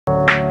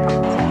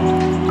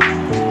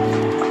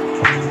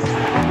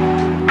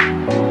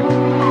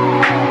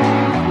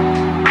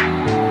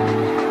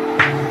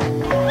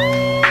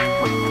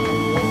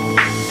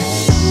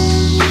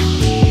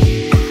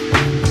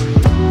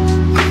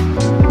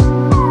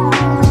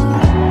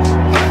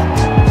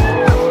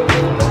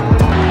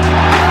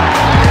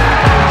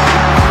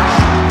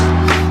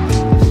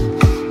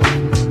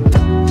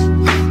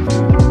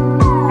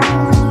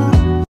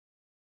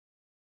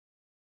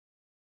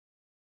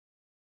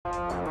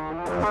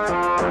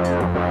It's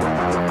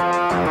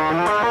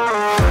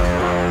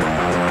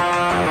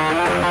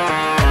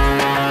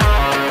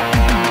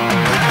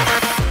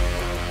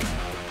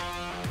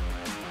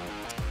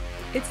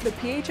the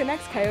PHNX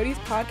Coyotes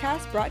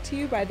podcast brought to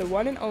you by the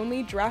one and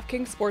only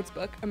DraftKings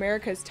Sportsbook,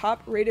 America's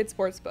top-rated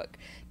sportsbook.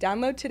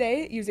 Download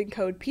today using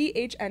code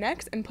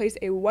PHNX and place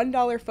a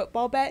 $1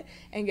 football bet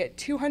and get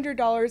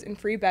 $200 in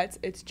free bets.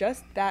 It's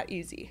just that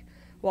easy.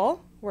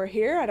 Well, we're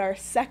here at our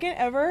second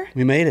ever...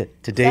 We made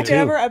it to day 2. Second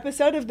ever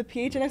episode of the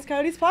PHNX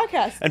Coyotes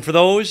podcast. And for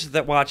those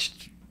that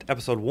watched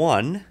episode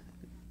 1,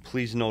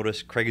 please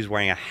notice Craig is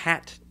wearing a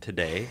hat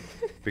today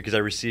because I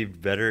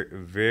received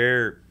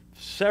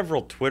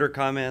several Twitter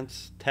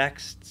comments,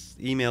 texts,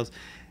 emails.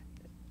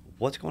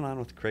 What's going on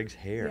with Craig's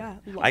hair?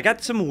 Yeah, I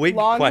got some wig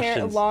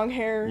questions. Long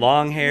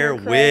hair,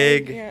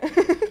 wig. Yeah.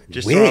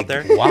 Just wig. throw out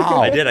there.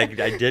 Wow. I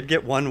did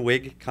get one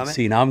wig comment.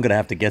 See, now I'm going to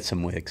have to get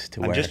some wigs to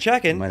wear. I'm just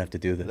checking. I might have to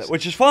do this.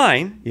 Which is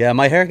fine. Yeah,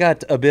 my hair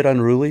got a bit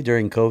unruly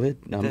during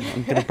COVID. I'm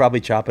going to probably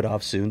chop it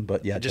off soon,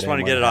 but yeah. I just want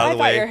to get it out of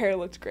the I way. thought your hair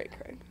looked great,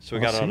 Craig. So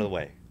we got it out of the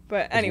way.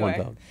 But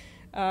anyway.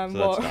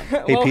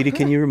 Hey, Petey,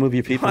 can you remove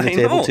your feet from the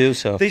table too?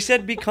 So they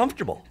said be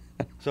comfortable.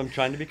 So I'm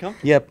trying to be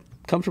comfortable. Yep,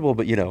 comfortable,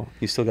 but you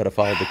still got to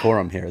follow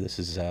decorum here. This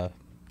is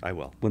I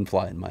will. Wouldn't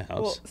fly in my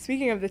house. Well,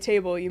 speaking of the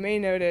table, you may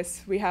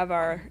notice we have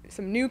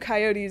some new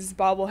Coyotes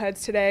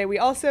bobbleheads today. We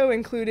also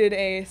included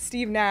a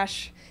Steve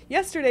Nash.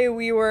 Yesterday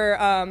we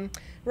were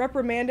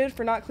reprimanded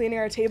for not cleaning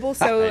our table,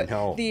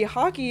 so the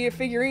hockey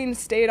figurine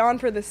stayed on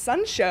for the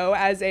Sun show,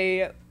 as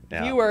a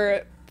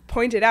viewer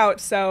pointed out.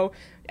 So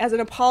as an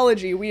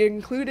apology, we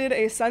included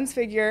a Suns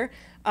figure.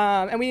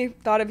 And we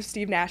thought of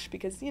Steve Nash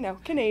because,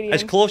 Canadian.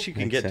 As close you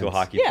can get to a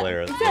hockey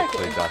player.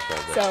 Exactly.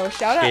 That so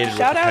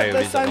shout out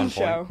the Sun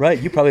show. Right,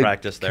 you probably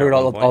heard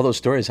all those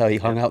stories, how he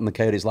hung out in the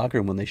Coyotes locker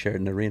room when they shared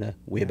an arena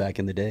way back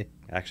in the day.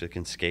 Actually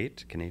can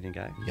skate, Canadian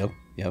guy. Yep.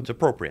 It's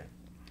appropriate.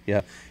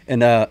 Yeah.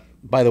 And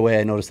by the way,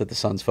 I noticed that the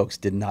Suns folks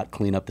did not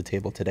clean up the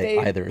table today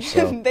either.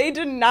 So they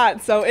did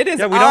not. So it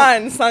is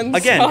on Suns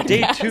again, podcast.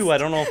 Day 2, I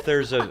don't know if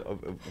there's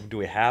do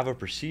we have a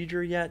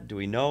procedure yet? Do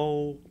we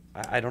know?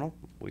 I don't know.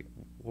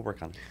 We'll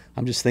work on it.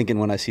 I'm just thinking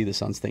when I see the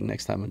Suns thing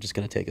next time, I'm just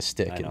going to take a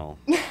stick and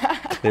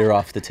clear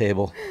off the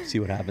table, see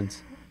what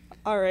happens.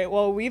 All right.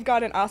 Well, we've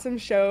got an awesome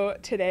show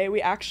today.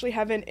 We actually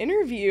have an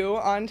interview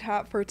on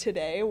tap for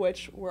today,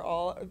 which we're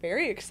all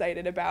very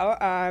excited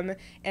about.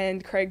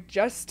 And Craig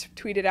just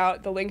tweeted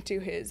out the link to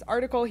his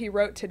article he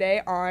wrote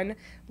today on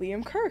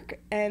Liam Kirk.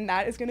 And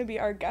that is going to be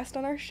our guest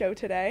on our show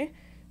today.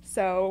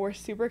 So we're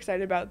super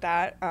excited about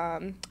that.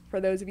 For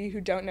those of you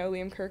who don't know,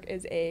 Liam Kirk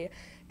is a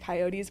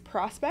Coyotes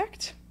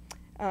prospect.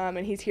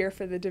 And he's here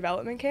for the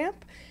development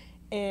camp.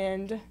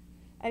 And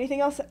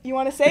anything else you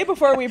want to say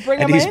before we bring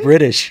him in? And he's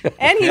British.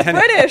 And he's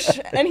British.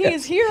 And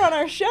he's here on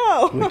our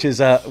show. Which is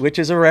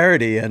a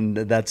rarity. And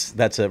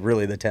that's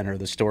really the tenor of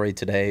the story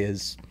today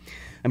is,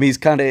 he's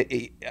kind of,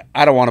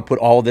 I don't want to put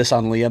all this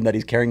on Liam that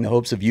he's carrying the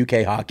hopes of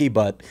UK hockey,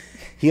 but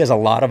he has a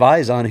lot of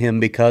eyes on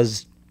him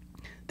because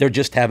there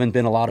just haven't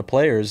been a lot of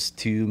players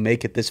to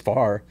make it this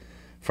far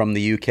from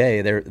the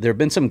UK. There have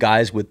been some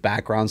guys with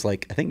backgrounds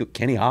like, I think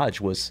Kenny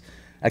Hodge was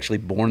actually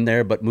born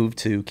there but moved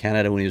to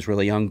Canada when he was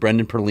really young.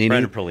 Brendan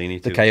Perlini,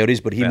 the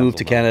Coyotes, but he moved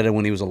to Canada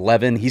when he was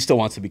 11. He still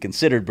wants to be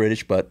considered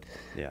British, but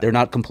they're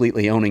not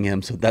completely owning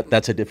him, so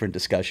that's a different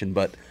discussion.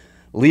 But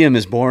Liam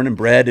is born and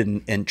bred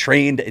and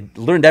trained, and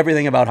learned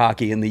everything about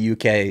hockey in the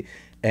UK,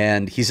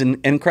 and he's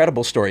an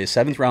incredible story. A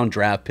 7th-round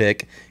draft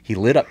pick. He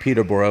lit up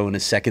Peterborough in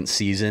his second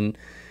season.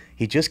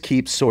 He just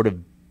keeps sort of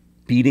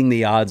beating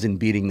the odds and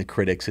beating the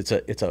critics. It's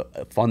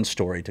a fun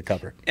story to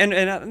cover. And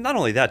not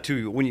only that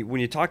too. When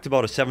you talked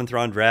about a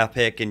 7th-round draft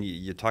pick and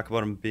you talk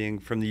about him being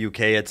from the UK,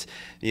 it's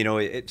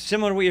it's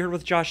similar to what you heard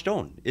with Josh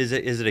Stone. Is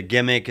it a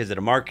gimmick? Is it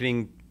a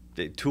marketing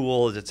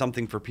tool? Is it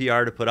something for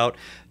PR to put out?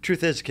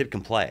 Truth is, the kid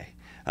can play.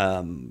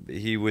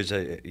 He was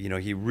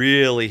he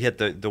really hit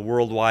the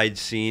worldwide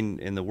scene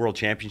in the World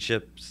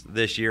Championships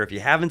this year. If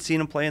you haven't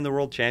seen him play in the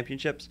World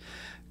Championships,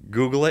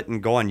 Google it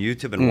and go on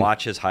YouTube and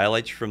watch his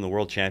highlights from the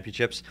World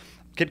Championships.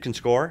 Kid can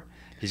score.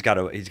 He's got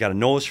a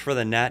nose for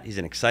the net. He's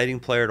an exciting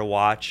player to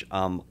watch.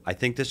 I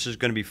think this is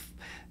going to be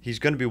he's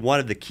going to be one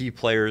of the key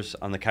players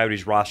on the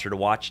Coyotes roster to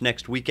watch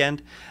next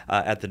weekend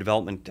at the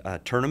development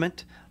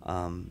tournament.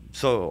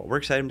 So we're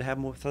excited to have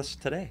him with us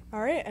today.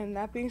 All right, and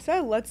that being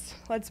said, let's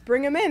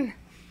bring him in.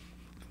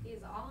 He's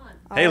on.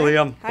 Hey,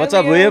 Liam. Hi, What's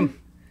up, Liam?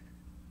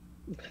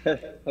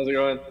 How's it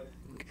going?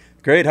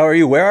 Great. How are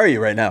you? Where are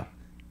you right now?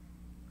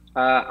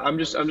 I'm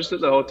just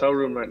at the hotel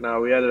room right now.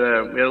 We had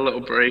a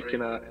little break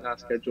in our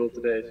schedule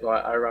today, so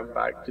I ran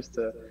back just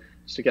to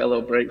get a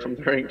little break from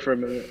the rink for a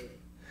minute.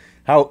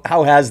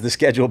 How has the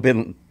schedule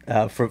been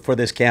for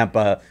this camp?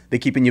 They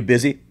keeping you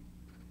busy?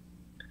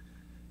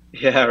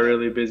 Yeah,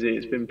 really busy.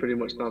 It's been pretty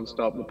much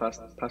non-stop the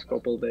past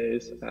couple of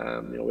days.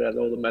 We had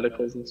all the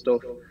medicals and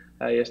stuff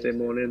yesterday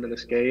morning and a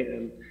skate,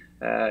 and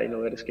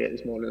we had a skate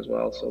this morning as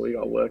well. So we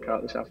got a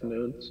workout this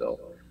afternoon. So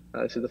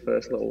this is the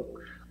first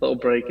little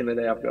break in the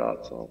day I've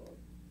got. So,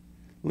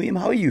 Liam,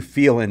 how are you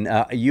feeling?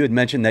 You had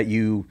mentioned that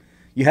you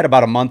you had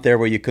about a month there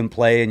where you couldn't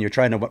play, and you're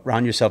trying to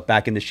round yourself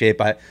back into shape.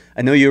 I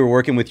know you were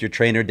working with your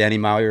trainer, Danny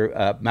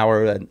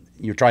Maurer, and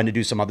you're trying to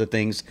do some other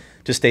things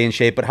to stay in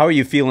shape. But how are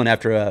you feeling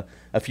after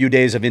a few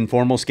days of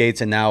informal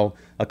skates and now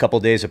a couple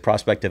of days of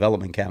prospect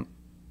development camp?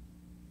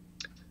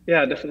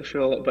 Yeah, I definitely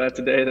feel a lot better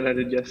today than I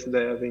did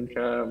yesterday. I think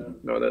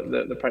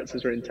the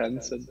practices were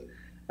intense, and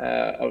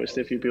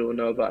obviously a few people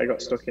know that I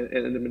got stuck in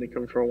the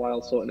Dominican for a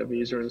while, sorting a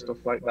visa and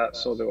stuff like that.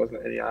 So there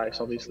wasn't any ice,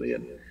 obviously,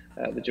 and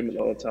the gym at the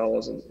hotel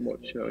wasn't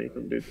much. You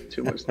couldn't do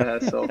too much there.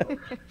 So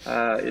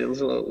it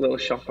was a little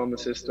shock on the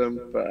system,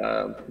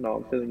 but no,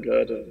 I'm feeling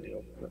good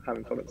and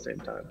having fun at the same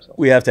time. So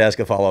we have to ask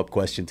a follow-up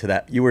question to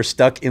that. You were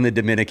stuck in the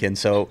Dominican,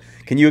 so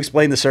can you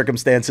explain the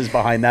circumstances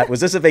behind that? Was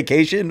this a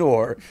vacation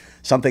or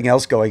something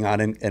else going on?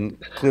 And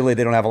clearly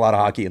they don't have a lot of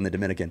hockey in the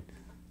Dominican.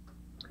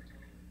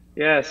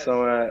 Yeah,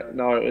 so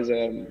no, it was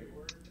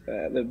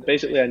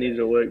basically I needed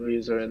a work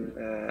visa, and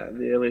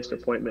the earliest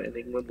appointment in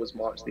England was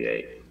March the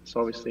 8th. So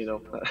obviously,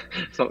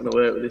 it's not going to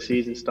work with the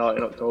season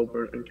starting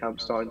October and camp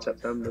starting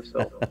September.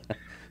 So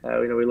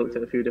we looked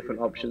at a few different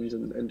options,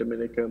 and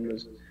Dominican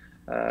was,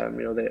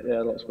 they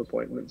had lots of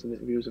appointments and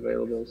interviews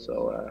available.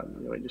 So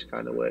it just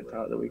kind of worked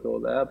out that we go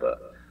there,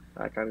 but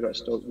I kind of got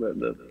stuck with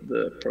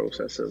the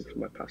process of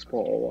my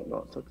passport or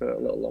whatnot. Took a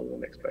little longer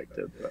than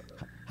expected. But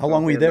how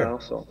long were you there? Now,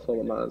 so all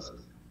that matters.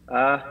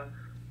 I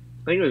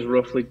think it was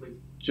roughly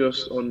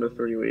just under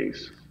 3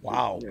 weeks.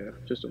 Wow. Yeah,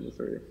 just under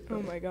 3.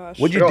 Oh my gosh.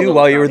 What'd you do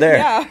while you were there?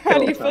 Yeah, how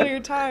do you fill your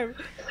time?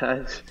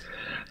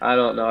 I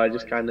don't know. I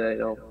just kind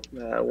of,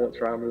 walked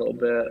around a little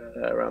bit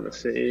around the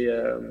city.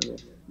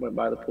 Went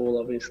by the pool,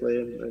 obviously,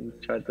 and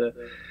tried to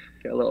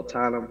get a little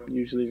tan. I'm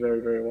usually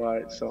very, very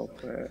white, so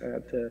I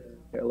had to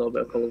get a little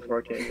bit of color before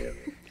I came here.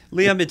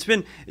 Liam, it's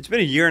been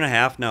a year and a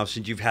half now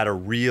since you've had a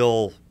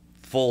real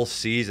full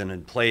season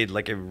and played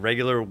like a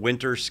regular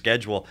winter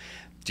schedule.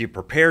 Do you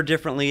prepare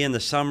differently in the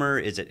summer?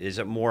 Is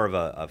it more of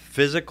a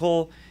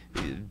physical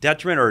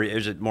detriment, or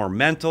is it more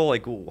mental?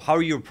 Like, how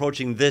are you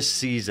approaching this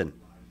season?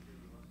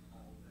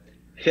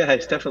 Yeah,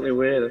 it's definitely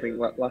weird. I think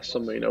last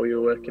summer, we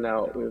were working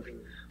out with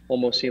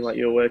almost seemed like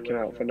you were working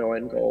out for no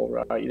end goal,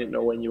 right? You didn't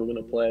know when you were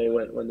going to play,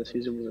 when the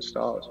season was going to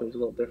start, so it was a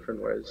little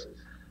different. Whereas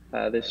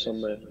this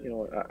summer,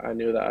 I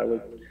knew that I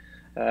would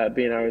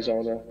be in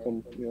Arizona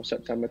come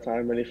September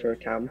time, ready for a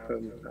camp,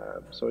 and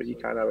so you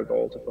kind of have a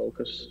goal to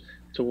focus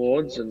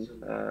towards, and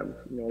a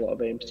lot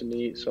of aims to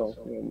meet. So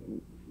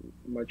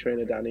my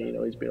trainer Danny,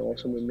 he's been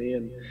awesome with me,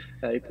 and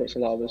he puts a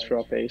lot of us through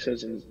our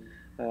paces, and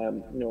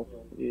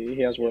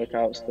he has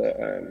workouts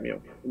that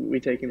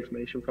we take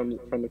information from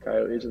the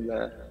Coyotes and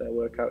their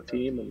workout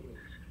team,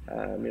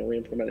 and we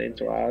implement it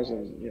into ours,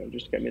 and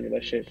just to get me in the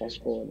best shape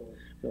possible.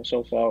 And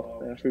so far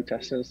through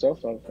testing and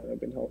stuff,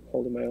 I've been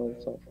holding my own.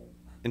 So.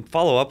 And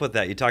follow up with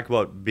that, you talk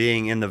about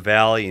being in the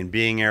Valley and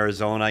being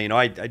Arizona.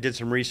 I did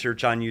some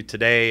research on you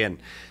today, and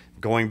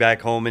going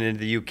back home and into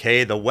the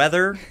UK, the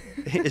weather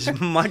is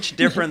much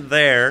different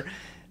there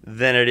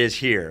than it is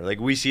here. Like,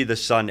 we see the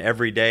sun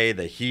every day.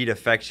 The heat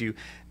affects you.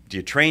 Do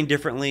you train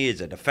differently?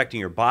 Is it affecting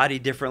your body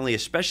differently,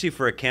 especially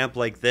for a camp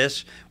like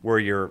this where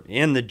you're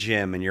in the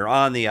gym and you're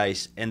on the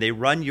ice and they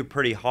run you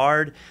pretty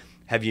hard?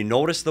 Have you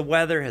noticed the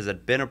weather? Has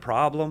it been a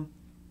problem?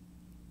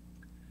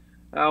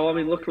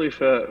 Luckily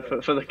for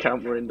the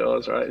camp, we're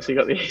indoors, right? So you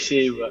got the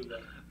AC, but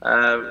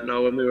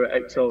no, when we were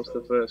at Exos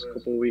the first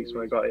couple of weeks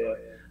when I got here,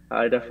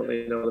 I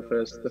definitely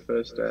the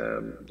first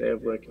day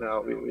of working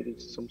out, we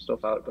did some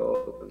stuff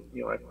outdoors,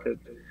 and I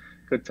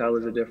could tell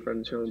there's a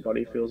difference. The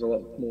body feels a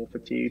lot more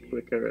fatigued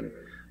quicker, and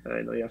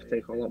you have to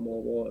take on a lot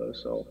more water.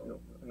 So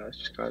it's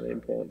just kind of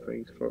important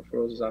things for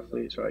us as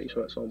athletes, right? You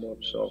sweat so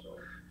much, so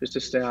just to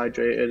stay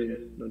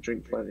hydrated and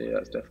drink plenty.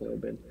 That's definitely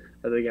been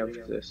a big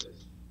emphasis.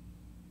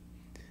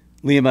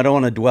 Liam, I don't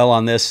want to dwell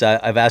on this.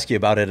 I've asked you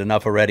about it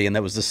enough already, and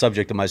that was the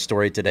subject of my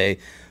story today.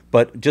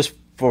 But just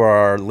for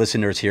our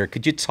listeners here,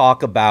 could you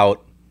talk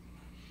about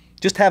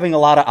just having a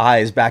lot of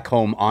eyes back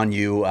home on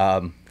you,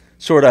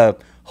 sort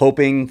of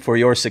hoping for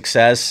your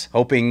success,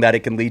 hoping that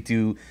it can lead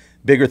to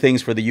bigger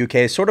things for the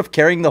UK, sort of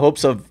carrying the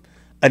hopes of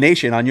a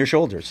nation on your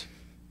shoulders?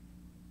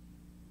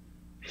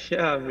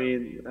 Yeah,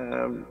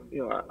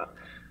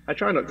 I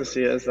try not to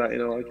see it as that,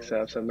 like I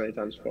said, I've said many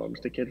times before, I'm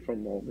just a kid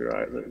from Maltby,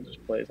 right, that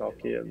just plays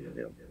hockey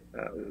and,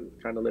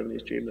 kind of living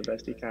his dream the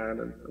best he can,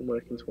 and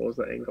working towards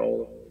that end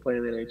goal of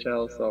playing in the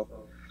NHL. So,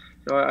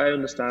 I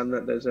understand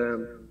that there's,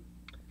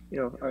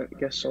 I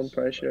guess some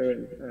pressure,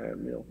 and,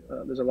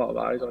 there's a lot of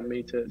eyes on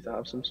me to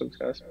have some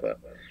success,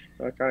 but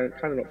I kind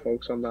of not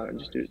focus on that and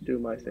just do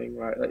my thing,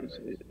 right?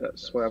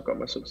 That's where I've got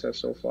my success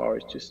so far.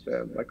 It's just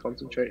by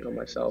concentrating on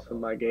myself and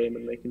my game,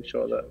 and making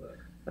sure that,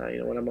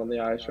 when I'm on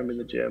the ice or I'm in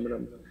the gym and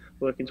I'm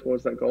working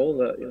towards that goal,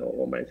 that,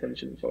 all my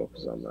attention and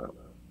focus on that.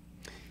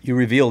 You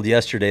revealed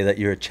yesterday that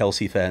you're a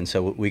Chelsea fan,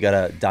 so we got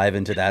to dive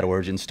into that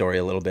origin story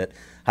a little bit.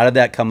 How did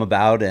that come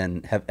about,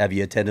 and have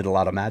you attended a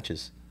lot of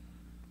matches?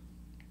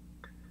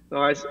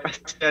 No, I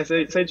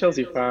say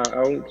Chelsea fan. I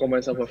wouldn't call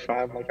myself a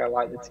fan. Like, I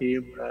like the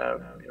team.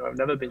 I've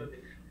never been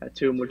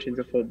too much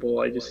into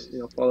football. I just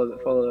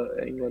follow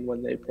England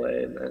when they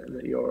play and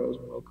the Euros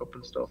and World Cup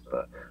and stuff.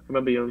 But I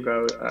remember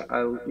younger,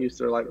 I used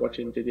to like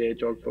watching Didier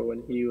Drogba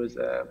when he was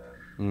at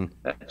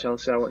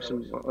Chelsea. I watched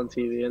him on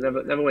TV. I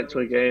never went to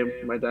a game.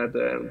 My dad,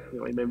 he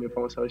made me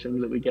promise I was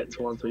younger that we get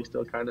to one, so he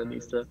still kind of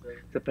needs to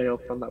pay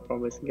up on that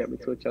promise and get me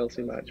to a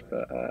Chelsea match.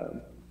 But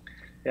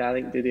yeah, I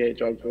think Didier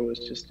Drogba was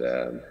just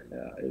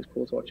it was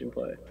cool to watch him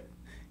play.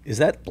 Is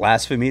that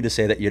blasphemy to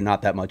say that you're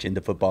not that much into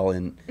football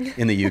in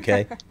the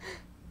UK?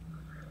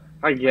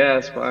 I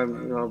guess, but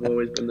I've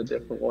always been the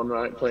different one,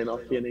 right? Playing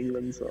hockey in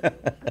England, so.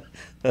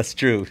 That's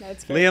true.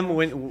 That's Liam,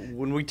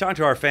 when we talk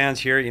to our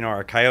fans here,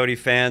 our Coyote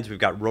fans, we've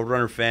got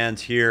Roadrunner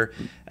fans here,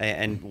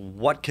 and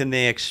what can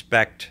they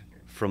expect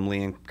from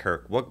Liam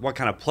Kirk? What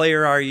kind of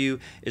player are you?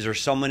 Is there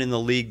someone in the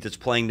league that's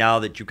playing now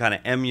that you kind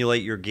of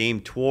emulate your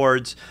game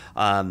towards?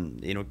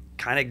 Kind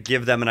of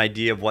give them an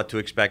idea of what to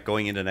expect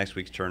going into next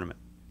week's tournament.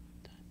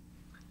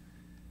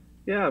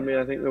 Yeah,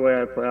 I think the way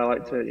I play, I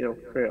like to,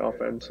 create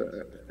offense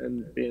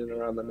and being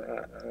around the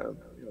net.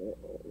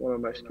 One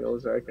of my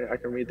skills, I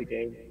can read the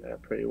game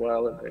pretty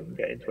well and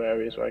get into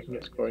areas where I can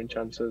get scoring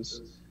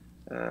chances.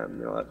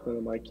 That's one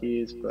of my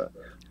keys. But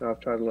I've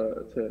tried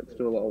to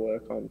do a lot of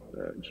work on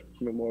just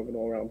becoming more of an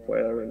all-round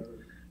player. And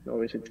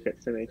obviously, to get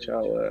to the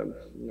NHL,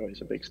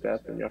 it's a big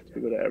step, and you have to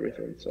be good at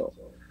everything. So.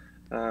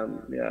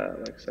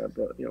 Like I said,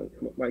 but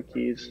my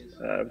keys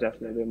have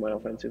definitely been my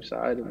offensive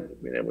side and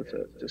being able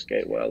to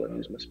skate well and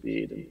use my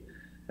speed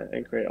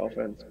and create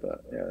offense.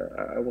 But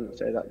I wouldn't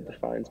say that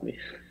defines me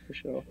for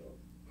sure.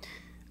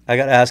 I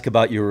got to ask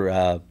about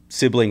your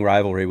sibling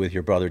rivalry with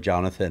your brother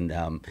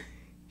Jonathan.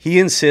 He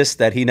insists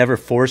that he never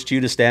forced you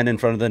to stand in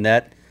front of the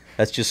net.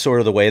 That's just sort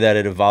of the way that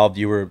it evolved.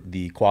 You were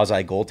the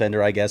quasi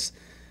goaltender, I guess,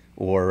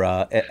 or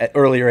at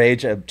earlier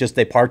age, just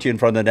they parked you in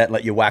front of the net and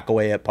let you whack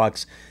away at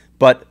pucks.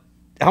 But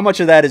how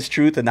much of that is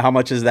truth, and how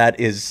much of that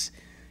is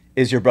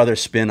your brother's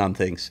spin on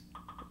things?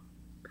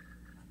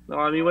 No,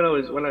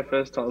 when I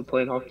first started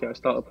playing hockey, I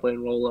started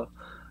playing roller,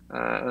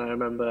 and I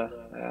remember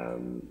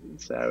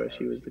Sarah.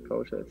 She was the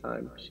coach at the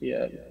time. She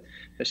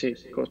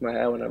coached my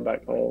hair when I'm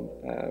back home.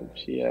 I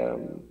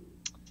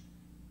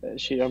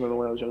remember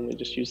when I was younger,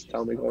 just used to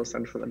tell me go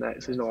stand for the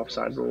net. There's no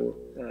offside rule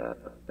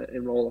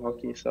in roller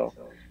hockey, so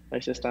I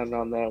used to stand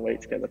around there and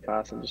wait to get the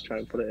pass and just try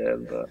and put it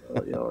in. But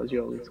I was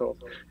young, so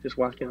just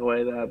whacking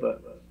away there.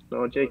 But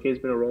no, JK's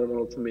been a role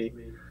model to me,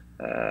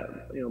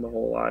 my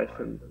whole life,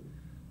 and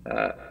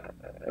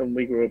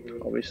we grew up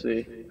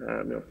obviously,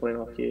 playing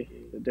hockey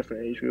at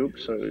different age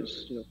groups. So it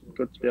was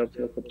good to be able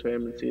to look up to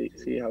him and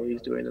see how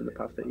he's doing in the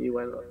path that he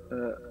went,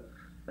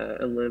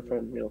 and learn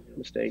from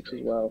mistakes as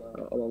well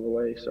along the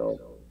way. So.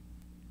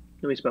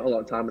 We spent a lot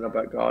of time in our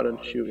back garden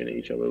shooting at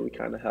each other. We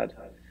kind of had,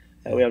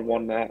 we had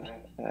one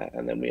net,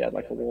 and then we had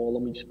like a wall,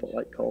 and we just put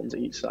like cones at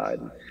each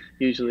side. And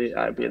usually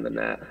I'd be in the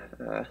net,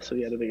 so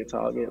we had a bigger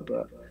target,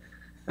 but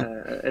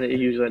and it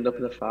usually ended up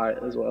in a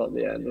fight as well at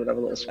the end. We'd have a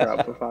little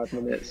scrap for 5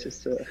 minutes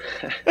just to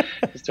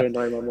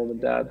annoy my mum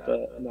and dad.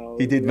 But no,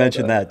 he did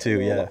mention that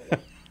too, yeah.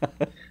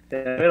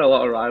 Yeah, we had a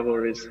lot of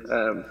rivalries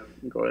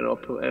growing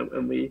up,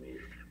 and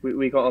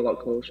we got a lot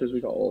closer as we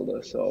got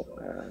older. So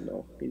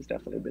no, he's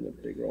definitely been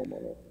a big role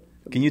model.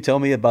 Can you tell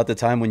me about the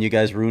time when you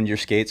guys ruined your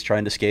skates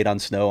trying to skate on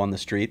snow on the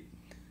street?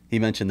 He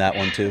mentioned that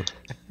one too.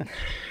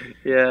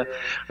 Yeah,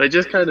 it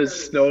just kind of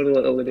snowed a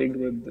little in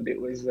England, and it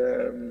was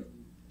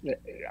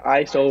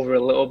iced over a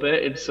little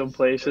bit in some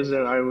places.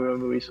 And I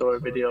remember we saw a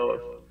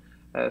video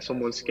of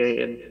someone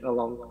skating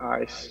along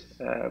ice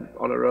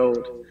on a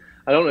road.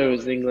 I don't know if it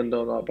was England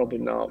or not, probably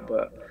not,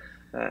 but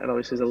and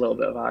obviously there's a little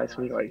bit of ice,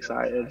 and we got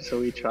excited, so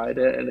we tried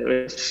it, and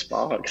it was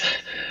sparks.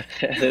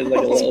 There's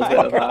like a little bit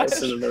of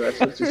ice, and then the rest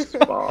was just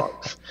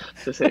sparks,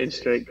 just hitting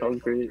straight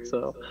concrete.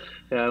 So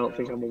yeah, I don't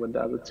think our mum and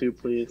dad were too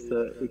pleased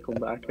that we come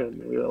back,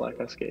 and we were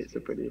like, our skates are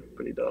pretty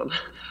done.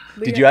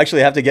 Did you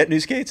actually have to get new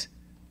skates?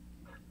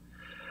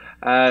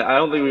 I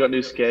don't think we got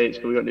new skates,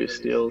 but we got new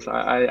steels.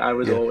 I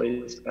was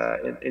always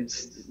in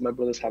my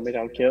brother's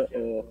hand-me-down kit.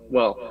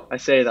 Well, I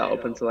say that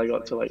up until I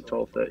got to like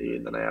 12, 13,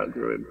 and then I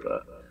outgrew him,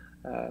 but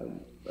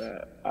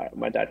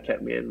my dad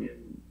kept me in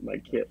my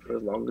kit for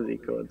as long as he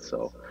could,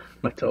 so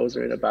my toes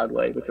are in a bad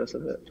way because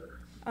of it.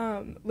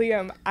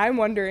 Liam, I'm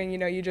wondering,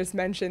 you just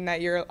mentioned that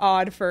you're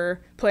odd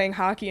for playing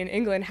hockey in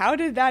England. How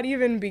did that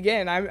even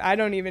begin? I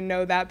don't even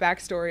know that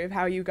backstory of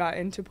how you got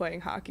into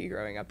playing hockey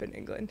growing up in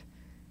England.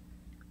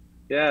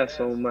 Yeah,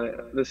 so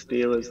the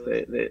Steelers,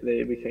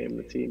 they became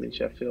the team in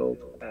Sheffield.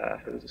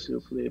 It was a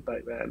Super League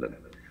back then,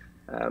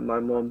 and my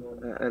mum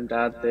and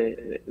dad,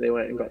 they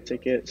went and got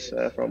tickets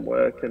from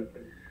work,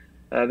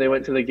 and they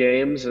went to the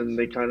games, and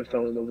they kind of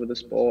fell in love with the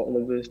sport and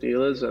love with the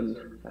Steelers, and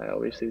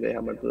obviously they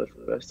had my brother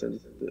first, and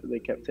they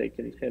kept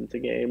taking him to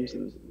games,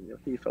 and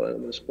he fell in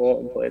love with the sport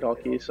and played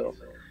hockey. So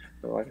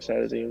like I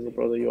said, as a younger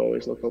brother, you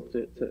always look up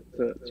to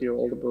your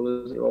older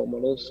brothers and role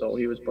models. So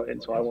he was playing,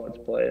 so I wanted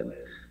to play, and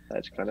I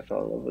just kind of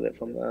fell in love with it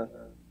from there.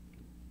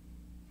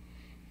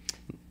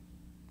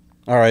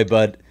 All right,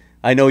 bud.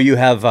 I know you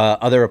have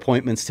other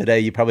appointments today.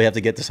 You probably have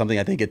to get to something,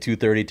 I think, at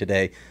 2:30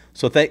 today.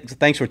 So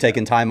thanks for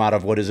taking time out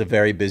of what is a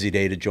very busy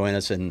day to join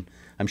us, and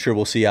I'm sure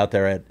we'll see you out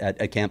there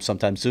at camp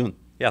sometime soon.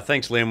 Yeah,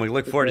 thanks, Liam. We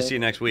look forward to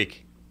seeing you next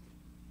week.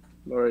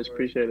 No worries,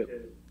 appreciate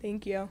it.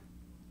 Thank you.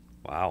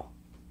 Wow.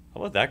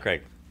 How about that,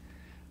 Craig?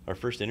 Our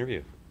first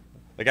interview.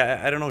 Like,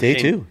 I don't know, Day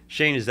Shane, two.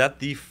 Shane, is that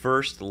the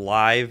first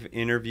live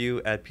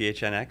interview at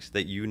PHNX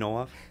that you know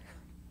of?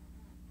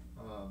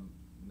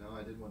 No,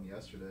 I did one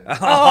yesterday.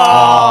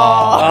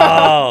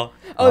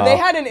 Oh, they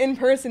had an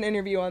in-person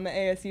interview on the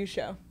ASU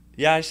show.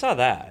 Yeah, I saw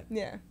that.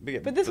 Yeah.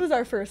 But this was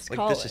our first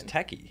call. This is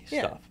techie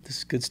stuff. This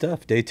is good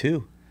stuff. Day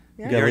two.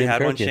 Yeah. You already Liam had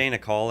Kirk one, in. Shane, a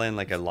call-in,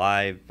 like a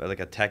live, like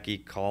a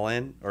techie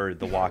call-in, or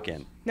the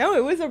walk-in? No,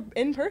 it was a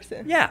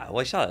in-person. Yeah, well,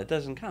 I saw it. It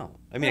doesn't count.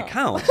 I mean, No. it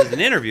counts as an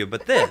interview,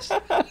 but this,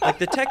 like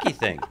the techie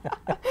thing.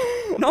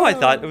 No, I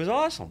thought it was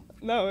awesome.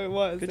 No, it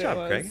was. Good It job,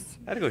 was. Craig.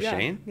 Had to go, Yeah.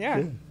 Shane.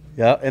 Yeah.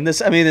 Yeah, and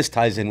this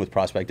ties in with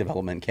prospect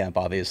development camp,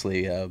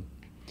 obviously.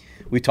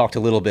 We talked a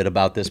little bit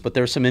about this, but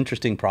there's some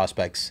interesting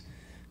prospects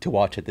to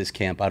watch at this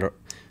camp.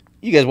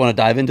 You guys want to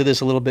dive into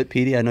this a little bit,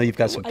 Petey? I know you've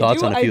got some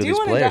thoughts on a few of these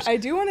players. I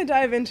do want to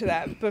dive into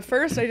that, but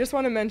first I just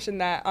want to mention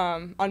that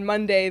on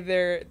Monday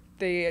the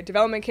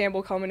development camp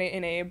will culminate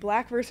in a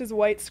black versus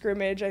white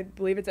scrimmage. I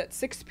believe it's at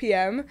 6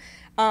 p.m.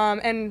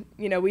 And,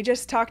 we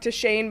just talked to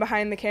Shane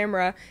behind the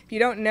camera. If you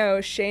don't know,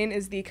 Shane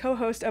is the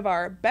co-host of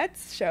our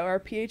bets show,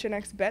 our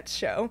PHNX bets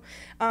show.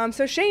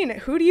 So, Shane,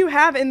 who do you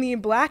have in the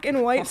black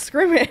and white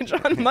scrimmage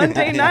on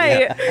Monday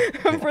night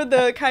for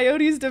the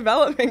Coyotes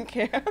development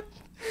camp?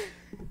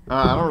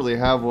 I don't really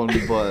have one,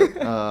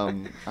 but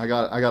I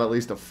got at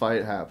least a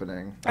fight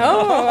happening.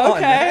 Oh,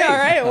 okay. nice. All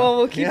right. Well,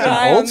 we'll keep an Yeah,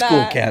 eye on old school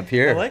that. camp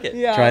here. I like it.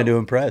 Yeah. Trying to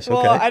impress. Well,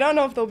 Okay. I don't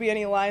know if there'll be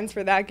any lines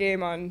for that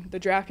game on the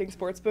DraftKings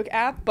Sportsbook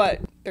app,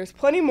 but there's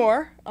plenty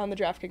more on the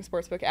DraftKings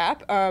Sportsbook app.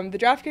 The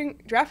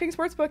DraftKings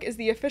Sportsbook is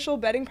the official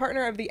betting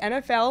partner of the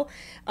NFL,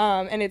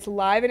 and it's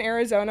live in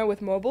Arizona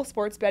with mobile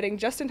sports betting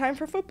just in time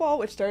for football,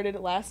 which started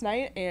last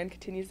night and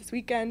continues this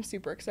weekend.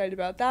 Super excited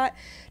about that.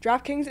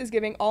 DraftKings is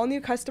giving all new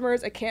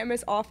customers a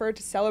can't-miss offer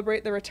to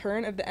celebrate the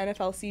return of the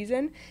NFL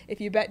season.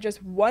 If you bet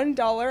just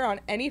 $1 on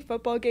any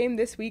football game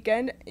this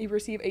weekend, you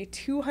receive a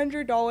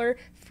 $200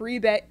 free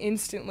bet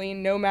instantly,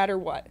 no matter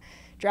what.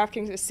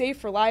 DraftKings is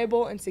safe,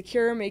 reliable, and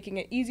secure, making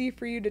it easy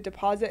for you to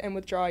deposit and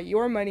withdraw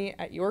your money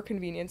at your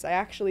convenience. I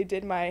actually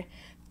did my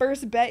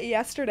first bet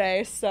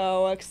yesterday,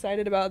 so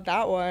excited about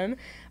that one.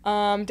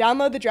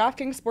 Download the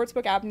DraftKings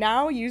Sportsbook app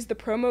now. Use the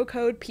promo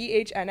code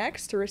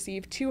PHNX to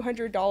receive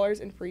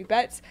 $200 in free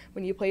bets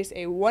when you place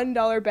a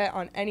 $1 bet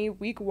on any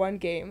Week 1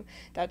 game.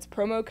 That's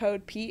promo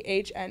code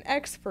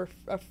PHNX for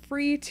a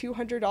free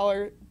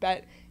 $200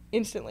 bet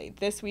instantly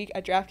this week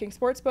at DraftKings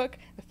Sportsbook,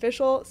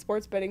 official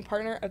sports betting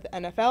partner of the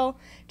NFL.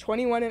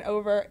 21 and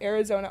over,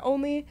 Arizona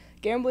only.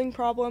 Gambling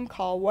problem?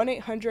 Call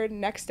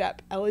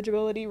 1-800-NEXT-STEP.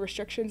 Eligibility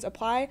restrictions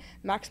apply.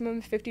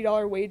 Maximum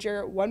 $50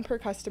 wager, one per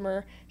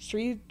customer.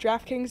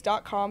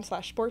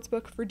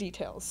 DraftKings.com/sportsbook for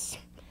details.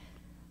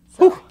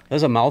 So, Whew, that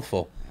was a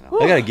mouthful.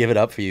 I got to give it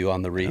up for you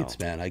on the reads,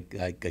 man. I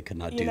could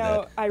not do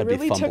that. I I'd really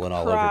be took fumbling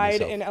all over pride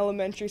myself. in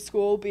elementary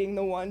school being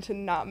the one to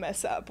not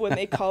mess up when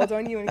they called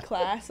on you in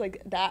class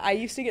like that. I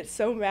used to get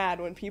so mad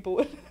when people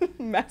would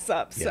mess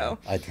up. Yeah, So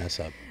I'd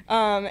mess up.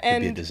 and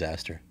It'd be a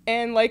disaster.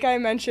 And like I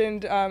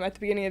mentioned at the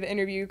beginning of the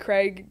interview,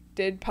 Craig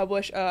did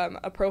publish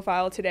a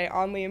profile today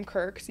on Liam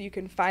Kirk, so you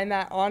can find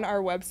that on our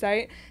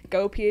website,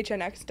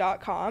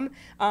 gophnx.com.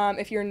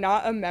 If you're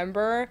not a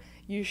member,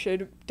 you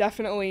should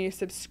definitely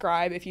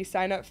subscribe. If you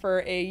sign up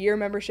for a year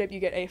membership, you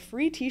get a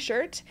free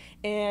t-shirt,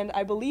 and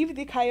I believe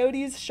the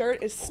Coyotes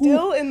shirt is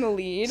still in the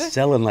lead.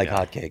 Selling like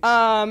hotcakes.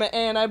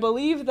 And I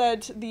believe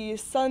that the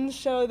Suns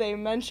show, they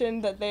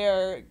mentioned that they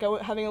are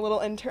having a little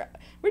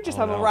we just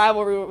have a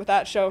rivalry with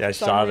that show. Yeah, for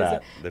some I saw reason.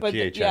 that. The But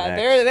PHNX yeah,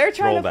 they're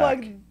trying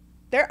throwback. to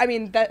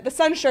plug. The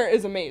Sun shirt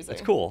is amazing.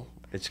 It's cool.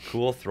 It's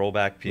cool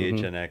throwback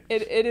PHNX.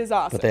 It is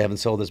awesome. But they haven't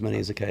sold as many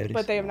as the Coyotes.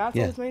 But they have not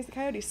sold as many as the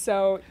Coyotes.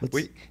 So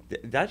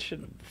That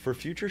should, for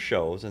future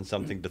shows and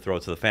something to throw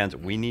to the fans,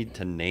 we need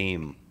to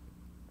name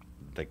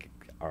like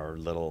our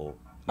little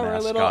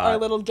mascot, our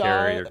little dog,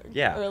 carrier.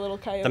 Yeah, our little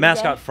coyote the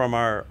mascot guy. from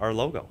our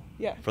logo.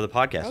 Yeah. For the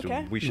podcast,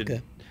 Okay. we should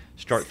Okay.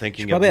 start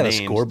thinking Probably of have a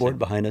names scoreboard to-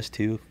 behind us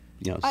too.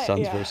 Suns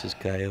yeah. versus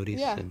Coyotes.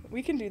 yeah, and-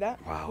 we can do that.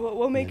 Wow.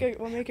 We'll make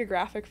a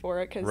graphic for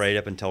it right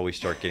up until we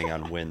start getting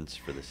on wins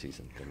for the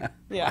season.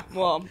 Yeah,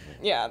 well,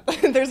 yeah,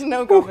 there's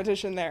no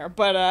competition there.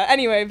 But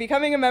anyway,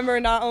 becoming a member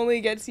not only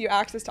gets you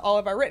access to all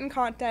of our written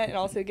content, it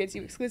also gets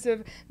you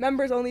exclusive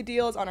members-only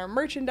deals on our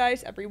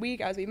merchandise every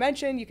week. As we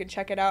mentioned, you can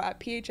check it out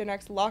at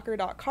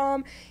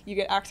phnxlocker.com. You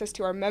get access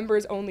to our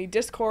members-only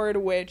Discord,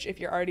 which, if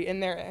you're already in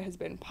there, it has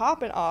been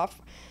popping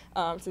off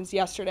since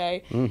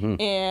yesterday.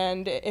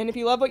 And if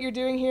you love what you're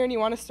doing here and you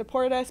want to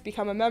support us,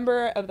 become a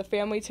member of the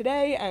family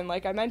today. And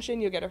like I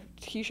mentioned, you'll get a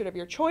t-shirt of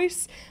your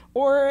choice.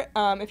 Or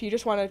if you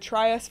just want to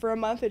try us for a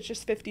month, it's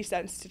just 50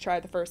 cents to try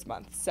the first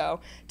month. So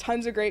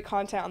tons of great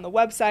content on the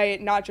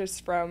website, not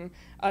just from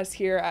us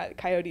here at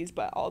Coyotes,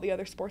 but all the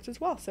other sports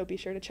as well. So be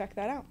sure to check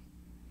that out.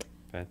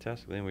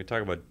 Fantastic. And we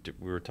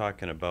were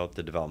talking about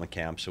the development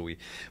camp. So we're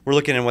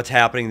looking at what's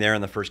happening there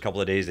in the first couple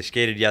of days. They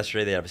skated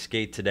yesterday. They have a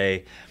skate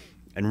today.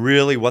 And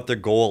really what the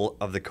goal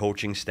of the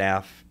coaching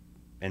staff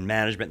and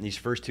management in these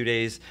first 2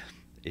 days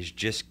is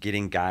just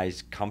getting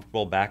guys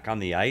comfortable back on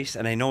the ice.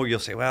 And I know you'll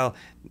say, well,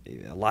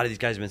 a lot of these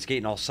guys have been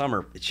skating all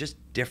summer. It's just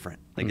different.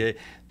 Like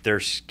they're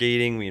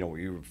skating,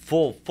 you're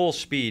full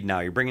speed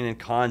now. You're bringing in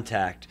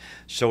contact.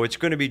 So it's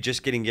going to be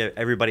just getting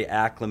everybody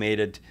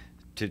acclimated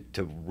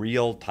to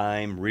real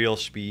time, real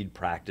speed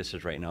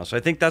practices right now. So I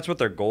think that's what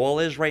their goal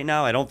is right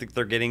now. I don't think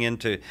they're getting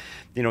into,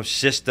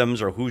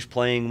 systems or who's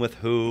playing with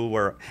who,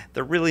 or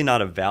they're really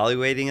not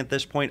evaluating at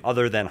this point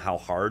other than how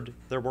hard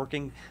they're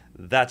working.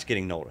 That's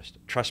getting noticed.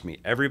 Trust me,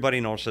 everybody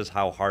notices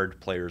how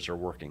hard players are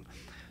working.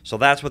 So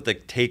that's what the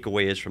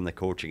takeaway is from the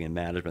coaching and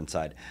management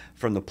side.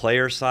 From the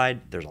player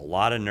side, there's a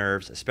lot of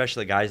nerves,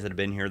 especially guys that have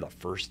been here the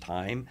first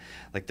time.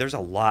 Like, there's a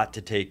lot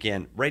to take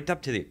in, right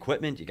up to the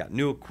equipment. You got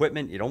new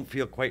equipment, you don't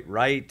feel quite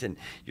right, and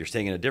you're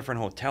staying in a different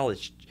hotel.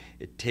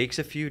 It takes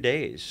a few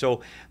days.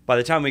 So by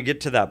the time we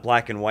get to that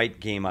black and white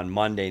game on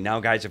Monday, now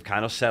guys have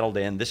kind of settled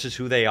in. This is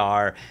who they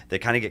are. They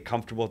kind of get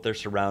comfortable with their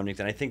surroundings,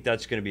 and I think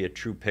that's going to be a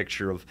true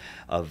picture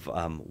of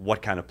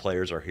what kind of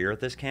players are here at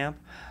this camp.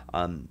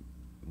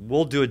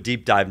 We'll do a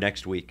deep dive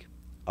next week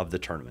of the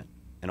tournament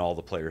and all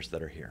the players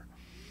that are here.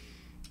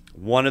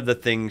 One of the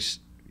things,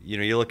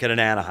 you look at an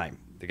Anaheim.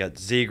 They got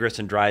Zegras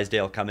and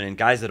Drysdale coming in,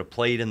 guys that have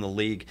played in the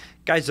league,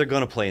 guys that are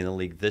going to play in the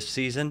league this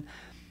season.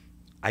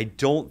 I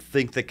don't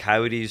think the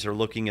Coyotes are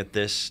looking at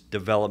this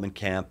development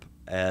camp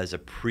as a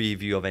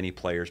preview of any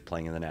players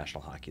playing in the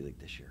National Hockey League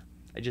this year.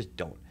 I just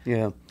don't.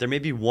 Yeah. There may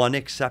be one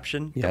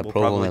exception that we'll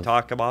probably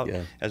talk about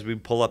as we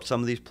pull up some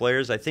of these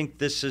players. I think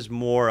this is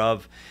more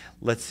of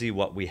let's see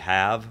what we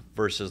have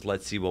versus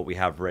let's see what we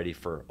have ready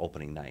for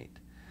opening night.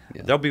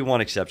 Yeah. There'll be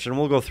one exception.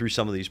 We'll go through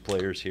some of these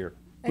players here.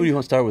 Who do you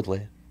want to start with,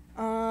 Leah?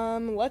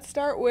 Let's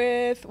start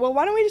with,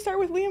 why don't we just start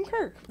with Liam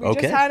Kirk? We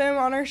just had him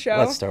on our show.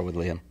 Let's start with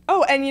Liam.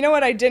 Oh, and you know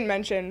what I didn't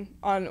mention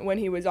when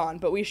he was on,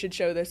 but we should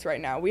show this right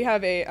now. We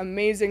have an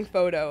amazing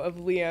photo of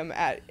Liam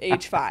at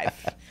age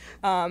 5,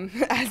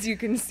 as you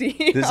can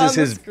see. This is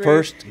his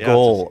first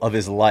goal of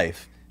his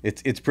life.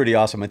 It's pretty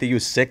awesome. I think he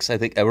was 6. I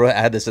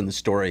had this in the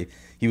story.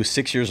 He was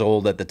 6 years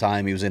old at the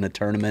time. He was in a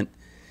tournament,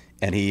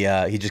 and he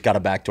just got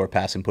a backdoor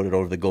pass and put it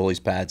over the goalie's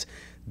pads.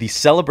 The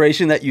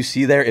celebration that you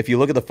see there, if you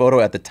look at the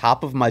photo at the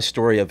top of my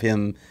story of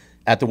him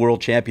at the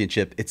World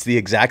Championship, it's the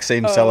exact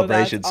same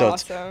celebration. So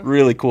awesome. It's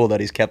really cool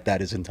that he's kept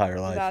that his entire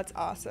life. That's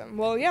awesome.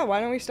 Well, yeah,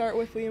 why don't we start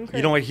with Liam Kirk?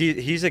 You know what?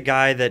 He's a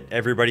guy that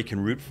everybody can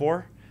root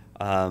for.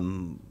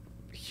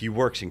 He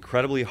works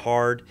incredibly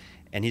hard,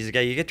 and he's a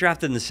guy, you get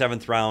drafted in the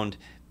 7th round,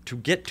 to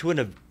get to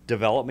a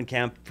development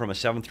camp from a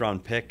 7th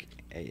round pick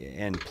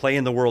and play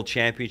in the World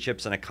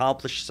Championships and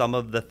accomplish some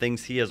of the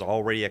things he has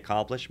already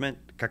accomplished,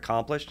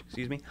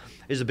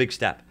 is a big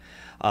step.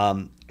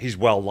 He's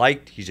well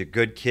liked. He's a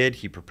good kid.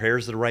 He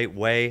prepares the right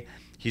way.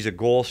 He's a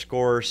goal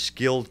scorer,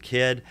 skilled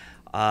kid.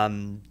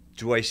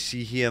 Do I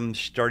see him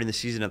starting the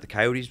season at the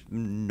Coyotes?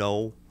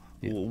 No.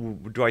 Yeah.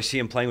 Do I see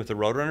him playing with the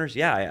Roadrunners?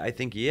 Yeah, I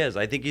think he is.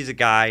 I think he's a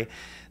guy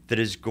that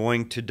is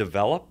going to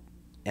develop.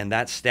 And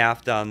that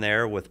staff down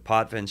there with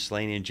Potvin,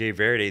 Slaney, and Jay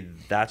Verdi,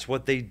 that's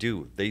what they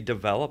do. They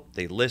develop,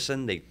 they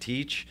listen, they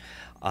teach.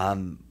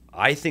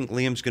 I think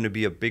Liam's going to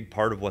be a big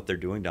part of what they're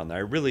doing down there.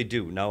 I really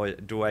do. Now,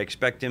 do I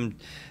expect him,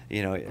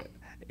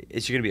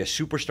 is he going to be a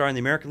superstar in the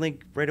American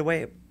League right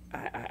away?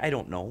 I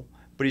don't know.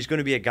 But he's going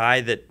to be a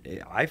guy that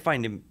I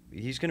find him,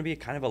 he's going to be a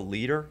kind of a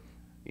leader,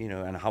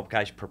 and help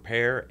guys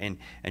prepare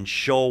and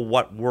show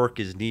what work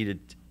is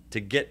needed to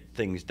get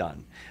things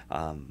done.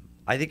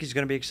 I think he's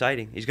going to be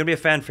exciting. He's going to be a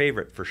fan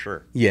favorite for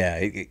sure.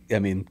 Yeah, I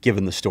mean,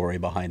 given the story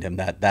behind him,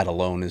 that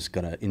alone is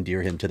going to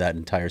endear him to that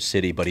entire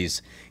city. But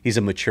he's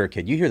a mature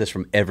kid. You hear this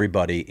from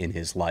everybody in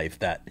his life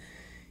that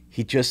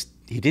he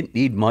didn't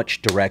need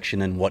much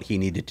direction in what he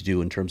needed to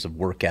do in terms of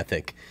work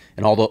ethic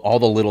and all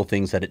the little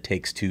things that it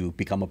takes to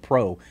become a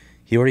pro.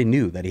 He already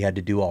knew that he had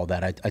to do all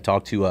that. I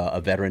talked to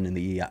a veteran in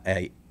the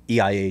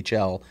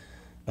EIHL.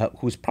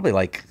 Who's probably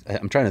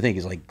I'm trying to think,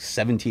 he's like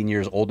 17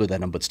 years older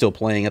than him, but still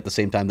playing at the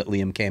same time that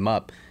Liam came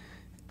up.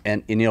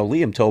 And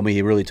Liam told me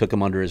he really took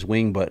him under his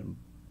wing, but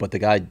the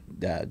guy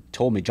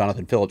told me,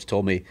 Jonathan Phillips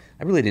told me,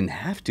 I really didn't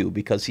have to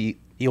because he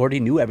already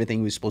knew everything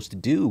he was supposed to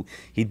do.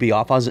 He'd be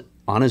off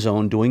on his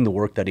own doing the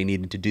work that he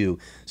needed to do.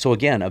 So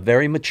again, a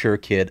very mature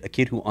kid, a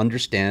kid who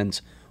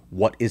understands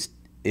what is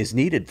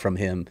needed from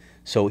him.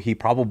 So he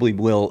probably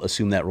will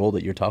assume that role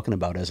that you're talking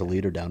about as a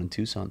leader down in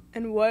Tucson.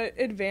 And what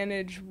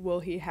advantage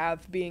will he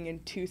have being in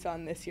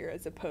Tucson this year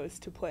as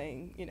opposed to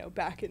playing,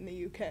 back in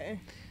the UK?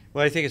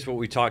 Well, I think it's what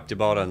we talked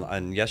about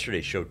on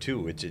yesterday's show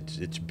too.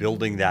 It's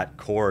building that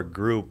core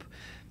group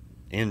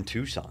in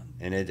Tucson,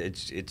 and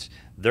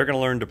they're going to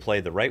learn to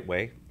play the right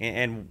way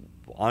and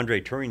Andre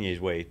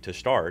Tournier's way to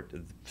start.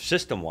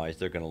 System-wise,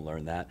 they're going to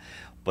learn that.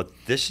 But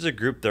this is a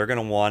group they're going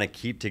to want to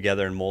keep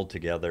together and mold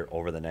together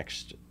over the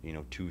next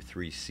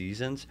 2-3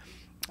 seasons.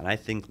 And I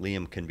think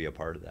Liam can be a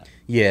part of that.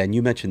 Yeah, and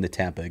you mentioned the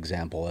Tampa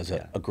example as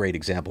a great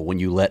example. When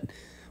you let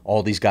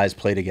all these guys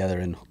play together,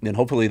 and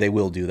hopefully they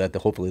will do that.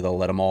 Hopefully they'll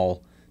let them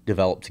all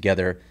develop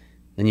together.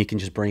 Then you can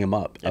just bring them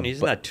up. And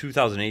he's in that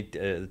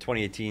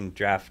 2018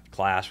 draft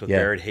class with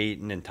Barrett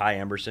Hayton and Ty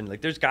Emberson.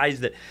 Like, there's guys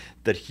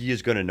that he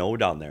is going to know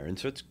down there, and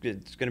so it's going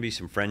to be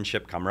some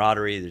friendship,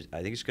 camaraderie.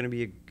 I think it's going to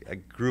be a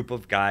group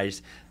of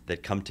guys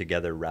that come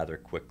together rather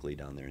quickly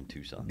down there in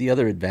Tucson. The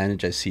other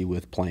advantage I see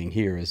with playing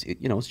here is,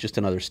 it's just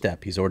another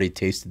step. He's already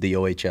tasted the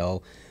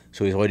OHL,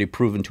 so he's already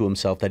proven to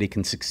himself that he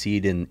can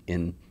succeed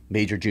in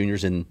major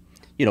juniors and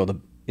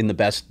in the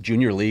best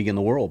junior league in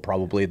the world,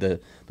 probably the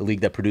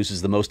league that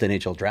produces the most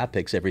NHL draft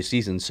picks every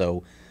season.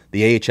 So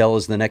the AHL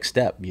is the next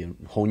step. You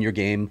hone your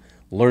game,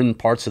 learn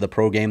parts of the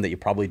pro game that you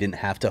probably didn't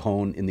have to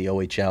hone in the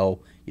OHL,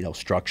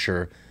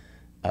 structure,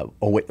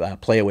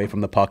 play away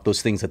from the puck,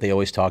 those things that they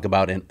always talk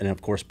about, and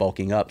of course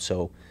bulking up.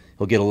 So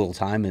he'll get a little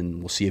time, and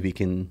we'll see if he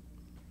can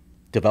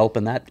develop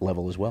in that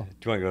level as well.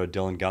 Do you want to go to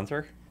Dylan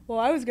Gunther? Well,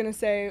 I was going to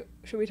say,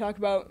 should we talk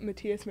about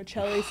Matthias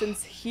Michelli,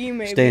 since he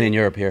may staying in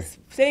Europe here.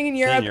 Staying in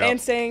Europe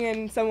and staying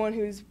in someone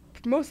who's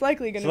most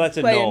likely going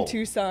to play in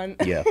Tucson.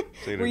 Yeah.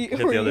 So hit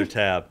the other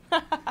tab.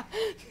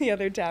 The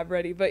other tab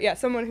ready. But yeah,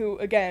 someone who,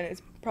 again,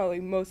 is probably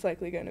most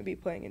likely going to be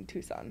playing in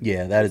Tucson.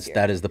 Yeah,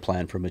 that is the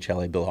plan for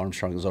Michelli. Bill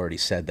Armstrong has already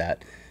said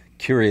that.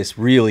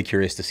 Really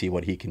curious to see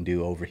what he can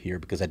do over here,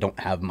 because I don't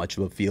have much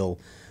of a feel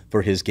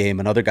for his game.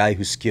 Another guy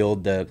who's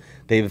skilled.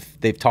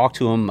 They've talked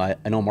to him. I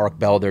know Mark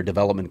Bell, their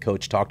development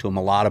coach, talked to him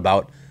a lot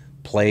about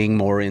playing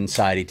more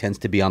inside. He tends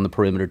to be on the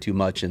perimeter too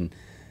much, and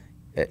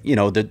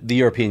the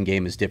European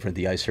game is different.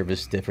 The ice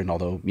surface is different,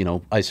 although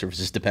ice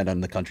surfaces depend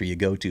on the country you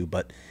go to.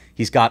 But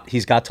he's got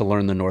to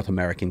learn the North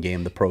American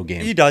game, the pro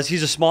game. He does.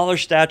 He's a smaller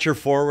stature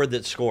forward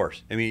that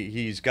scores. I mean,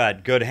 he's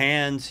got good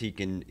hands. He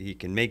can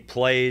make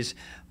plays,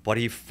 but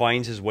he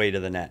finds his way to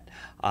the net.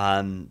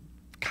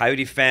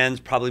 Coyote fans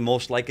probably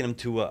most liken him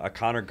to a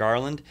Connor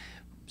Garland.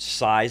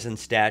 Size and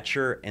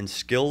stature and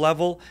skill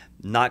level,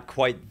 not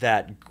quite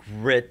that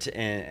grit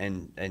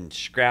and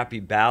scrappy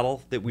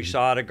battle that we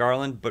saw out of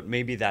Garland, but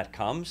maybe that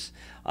comes.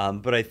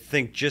 But I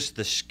think just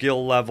the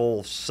skill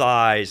level,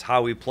 size,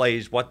 how he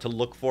plays, what to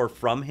look for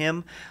from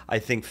him, I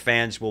think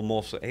fans will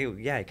mostly, hey,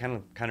 yeah, he kind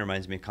of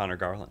reminds me of Connor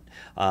Garland.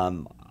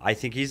 I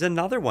think he's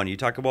another one. You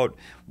talk about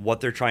what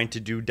they're trying to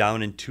do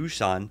down in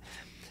Tucson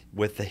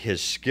with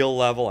his skill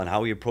level and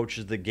how he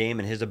approaches the game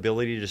and his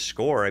ability to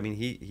score. I mean,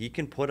 he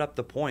can put up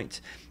the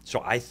points.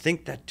 So I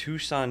think that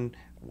Tucson,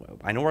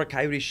 I know we're a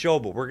Coyotes show,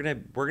 but we're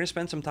gonna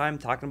spend some time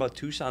talking about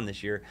Tucson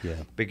this year,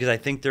 because I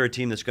think they're a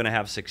team that's going to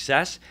have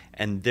success,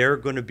 and they're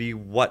going to be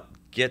what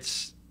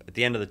gets at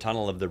the end of the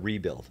tunnel of the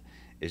rebuild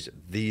is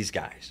these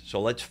guys. So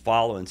let's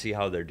follow and see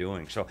how they're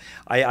doing. So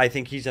I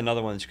think he's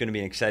another one that's going to be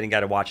an exciting guy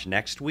to watch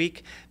next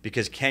week,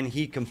 because can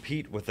he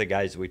compete with the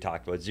guys that we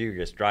talked about,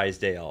 Zegras,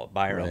 Drysdale,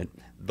 Byram,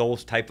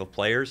 those type of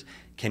players?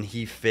 Can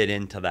he fit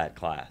into that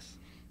class?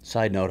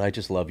 Side note, I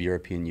just love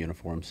European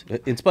uniforms.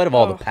 In spite of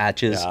all the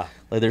patches,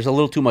 like, there's a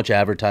little too much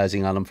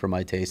advertising on them for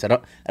my taste. I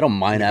don't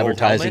mind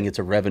advertising. It's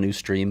a revenue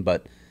stream,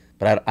 but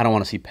I don't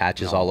want to see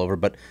patches all over.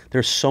 But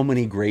there's so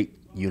many great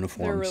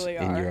uniforms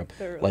in Europe.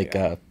 Like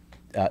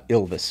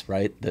Ilves,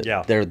 right?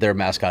 Their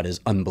mascot is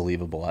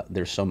unbelievable.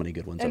 There's so many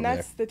good ones over there. And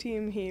that's the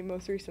team he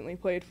most recently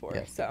played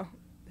for. So,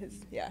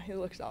 he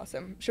looks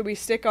awesome. Should we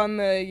stick on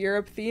the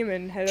Europe theme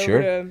and head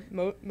over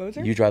to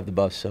Moser? You drive the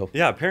bus, so.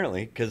 Yeah,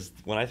 apparently, because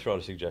when I throw out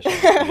a suggestion,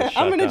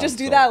 I'm going to just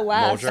do that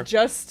last,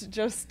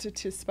 just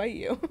to spite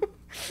you.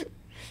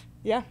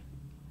 Yeah.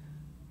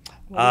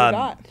 What do you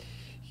got?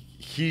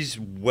 He's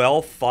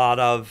well thought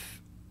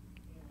of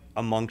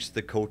amongst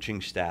the coaching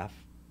staff.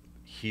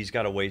 He's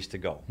got a ways to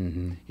go.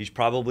 He's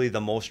probably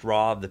the most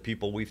raw of the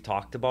people we've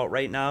talked about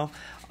right now.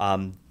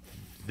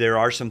 There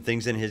are some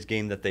things in his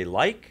game that they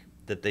like,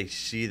 that they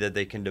see that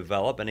they can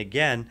develop. And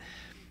again,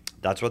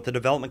 that's what the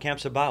development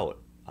camp's about.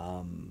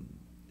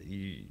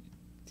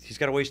 He's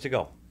got a ways to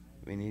go.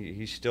 I mean,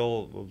 he's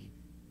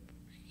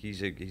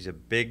a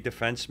big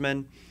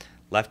defenseman,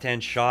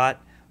 left-hand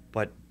shot,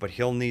 but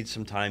he'll need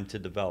some time to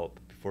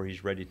develop before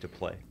he's ready to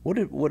play. What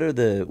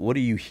are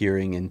you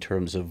hearing in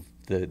terms of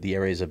the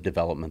areas of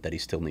development that he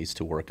still needs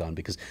to work on?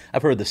 Because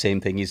I've heard the same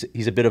thing.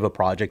 He's a bit of a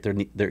project.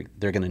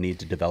 They're going to need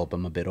to develop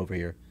him a bit over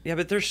here. Yeah,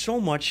 but there's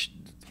so much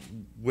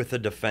with a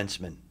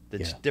defenseman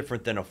that's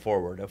different than a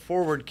forward. A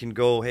forward can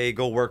go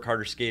work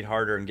harder, skate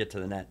harder, and get to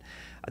the net.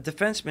 A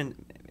defenseman,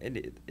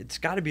 it's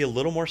got to be a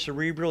little more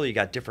cerebral. You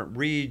got different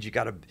reads. You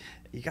got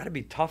to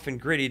be tough and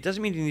gritty. It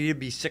doesn't mean you need to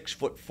be 6'4",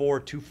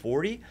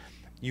 240.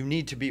 You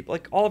need to be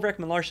like Oliver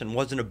Ekman-Larsson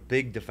wasn't a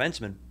big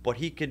defenseman, but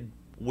he could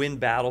win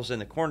battles in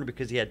the corner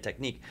because he had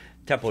technique.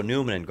 Teppo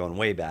Numminen, going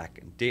way back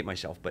and date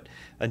myself, but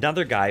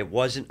another guy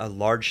wasn't a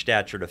large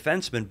stature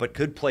defenseman, but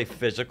could play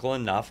physical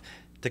enough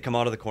to come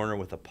out of the corner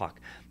with a puck.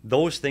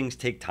 Those things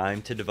take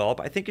time to develop.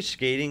 I think his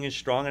skating is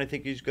strong, and I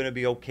think he's going to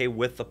be okay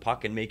with the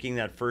puck and making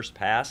that first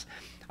pass.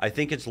 I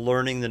think it's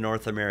learning the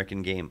North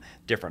American game.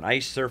 Different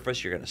ice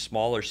surface, you're in a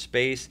smaller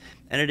space,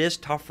 and it is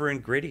tougher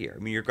and grittier. I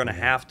mean, you're going to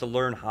have to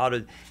learn how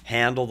to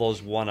handle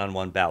those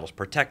one-on-one battles,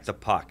 protect the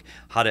puck,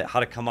 how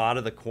to come out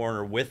of the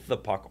corner with the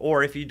puck,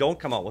 or if you don't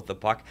come out with the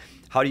puck,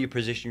 How do you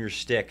position your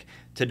stick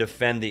to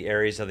defend the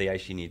areas of the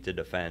ice you need to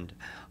defend?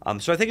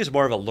 So I think it's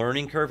more of a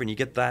learning curve, and you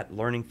get that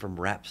learning from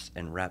reps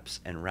and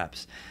reps and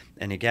reps.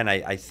 And again,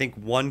 I think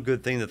one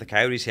good thing that the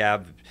Coyotes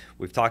have,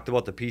 we've talked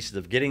about the pieces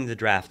of getting the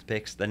draft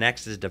picks. The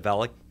next is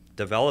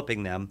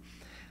developing them.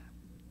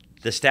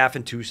 The staff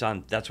in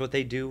Tucson, that's what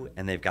they do,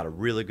 and they've got a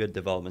really good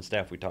development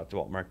staff. We talked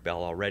about Mark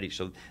Bell already.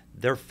 So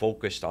they're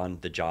focused on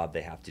the job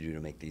they have to do to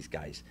make these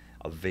guys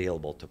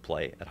available to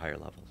play at higher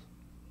levels.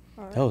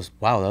 Right. That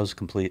was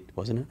complete,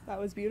 wasn't it? That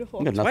was beautiful.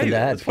 We got nothing to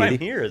add, That's why I'm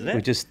Petey. here, isn't it?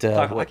 We just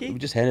Talk hockey? we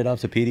just handed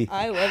off to Petey.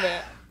 I love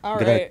it. All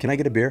right. Can I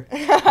get a beer?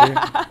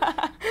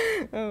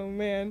 Oh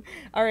man.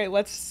 All right,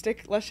 let's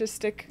just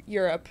stick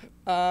Europe.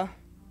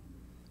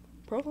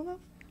 Provolone?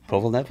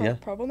 Provolone, yeah.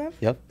 Provolone?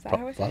 Yep. Is that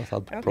how I say it?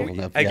 Okay. Provolone,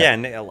 yeah.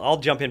 Again, I'll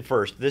jump in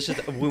first. This is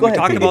when Go we ahead,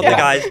 talk Petey. about Yeah. the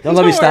guys. Don't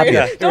let me stop you.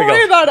 Yeah, there Don't we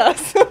worry go. about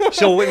us.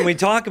 So when we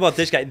talk about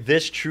this guy,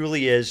 this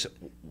truly is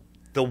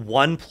the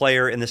one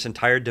player in this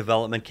entire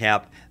development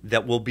camp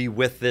that will be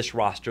with this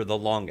roster the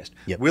longest.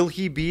 Yep. Will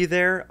he be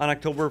there on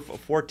October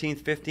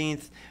 14th,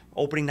 15th,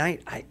 opening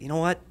night? You know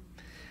what?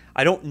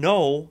 I don't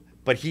know,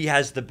 but he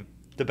has the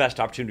best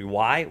opportunity.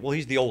 Why? Well,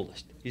 he's the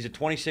oldest. He's a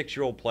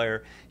 26-year-old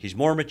player. He's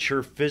more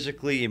mature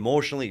physically,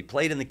 emotionally. He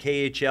played in the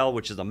KHL,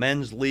 which is a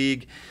men's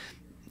league.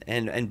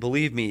 And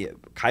believe me,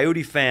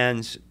 Coyote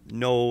fans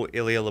know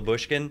Ilya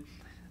Lyubushkin.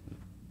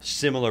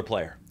 Similar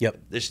player. Yep.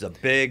 This is a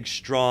big,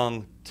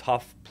 strong,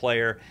 tough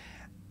player.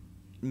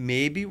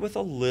 Maybe with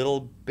a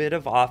little bit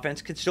of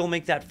offense, can still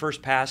make that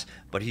first pass,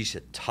 but he's a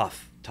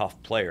tough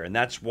player. And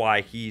that's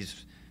why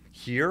he's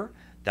here.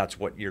 That's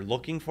what you're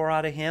looking for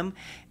out of him.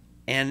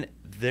 And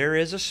there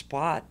is a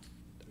spot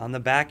on the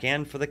back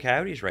end for the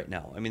Coyotes right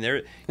now. I mean,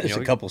 there's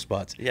a couple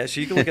spots. Yeah,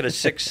 so you can look at a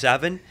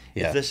 6-7.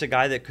 Yeah. Is this a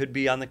guy that could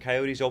be on the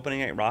Coyotes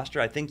opening night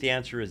roster? I think the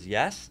answer is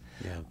yes.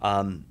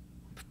 Yeah.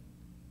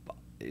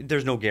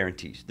 There's no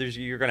guarantees.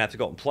 You're going to have to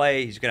go out and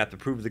play. He's going to have to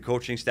prove to the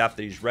coaching staff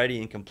that he's ready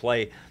and can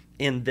play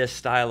in this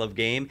style of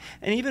game.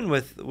 And even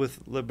with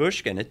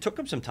Lyubushkin, it took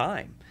him some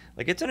time.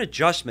 Like, it's an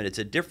adjustment. It's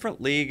a different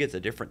league. It's a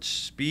different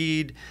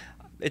speed.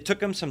 It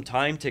took him some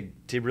time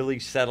to really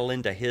settle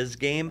into his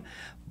game.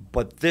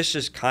 But this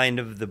is kind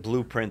of the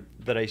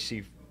blueprint that I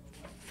see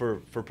for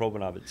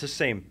Probanov. It's the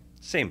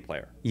same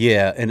player.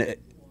 Yeah, and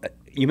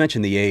you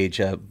mentioned the age.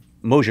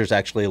 Mosier's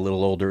actually a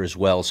little older as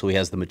well, so he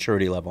has the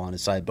maturity level on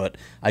his side, but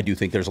I do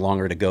think there's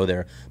longer to go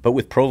there. But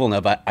with Provolone,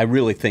 I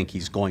really think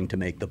he's going to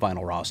make the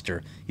final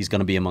roster. He's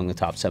going to be among the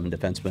top 7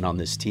 defensemen on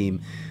this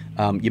team.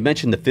 You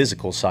mentioned the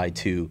physical side,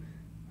 too.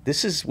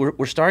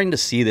 We're starting to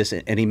see this,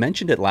 and he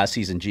mentioned it last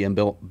season, GM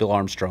Bill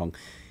Armstrong.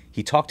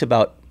 He talked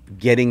about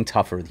getting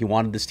tougher. He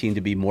wanted this team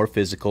to be more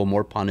physical,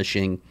 more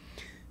punishing.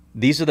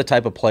 These are the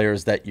type of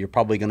players that you're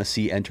probably going to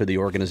see enter the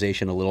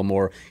organization a little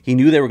more. He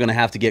knew they were going to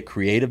have to get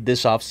creative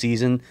this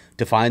offseason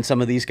to find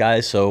some of these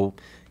guys, so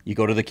you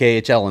go to the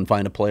KHL and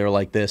find a player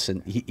like this,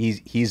 and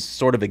he's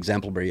sort of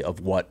exemplary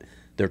of what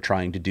they're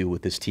trying to do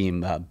with this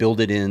team,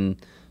 build it in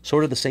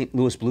sort of the St.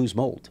 Louis Blues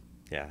mold.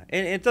 Yeah,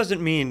 and it doesn't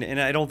mean, and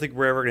I don't think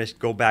we're ever going to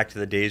go back to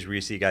the days where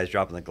you see guys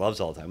dropping the gloves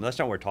all the time. That's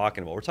not what we're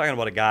talking about. We're talking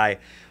about a guy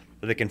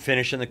that can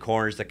finish in the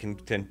corners, that can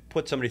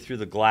put somebody through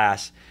the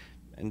glass,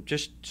 and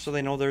just so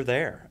they know they're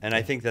there. And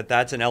I think that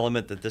that's an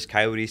element that this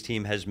Coyotes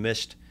team has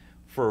missed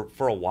for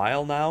a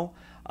while now.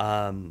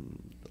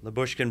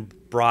 Lyubushkin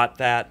brought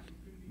that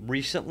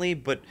recently,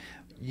 but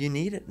you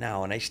need it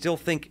now. And I still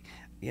think,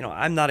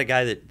 I'm not a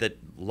guy that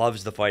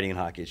loves the fighting in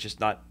hockey. It's just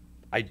not.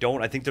 I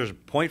think there's a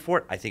point for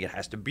it. I think it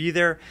has to be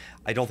there.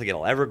 I don't think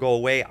it'll ever go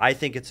away. I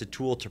think it's a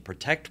tool to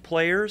protect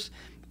players.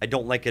 I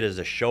don't like it as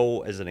a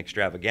show, as an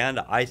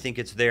extravaganza. I think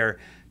it's there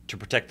to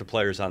protect the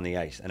players on the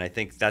ice. And I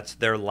think that's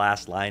their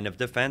last line of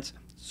defense.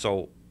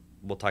 So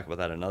we'll talk about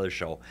that another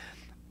show.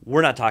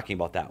 We're not talking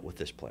about that with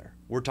this player.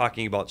 We're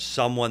talking about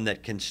someone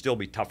that can still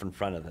be tough in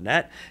front of the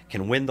net,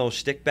 can win those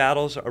stick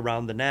battles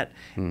around the net,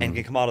 and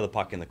can come out of the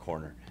puck in the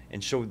corner.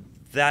 And so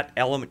that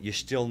element you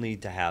still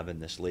need to have in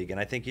this league. And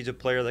I think he's a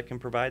player that can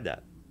provide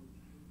that.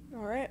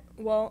 All right.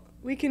 Well,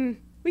 we can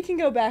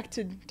go back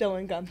to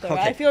Dylan Gunther. Okay.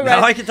 I feel Now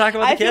ready. I can talk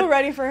about the I feel kid?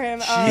 ready for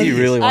him. He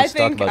really wants to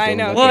talk about I Dylan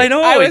know. Gunther. Well, I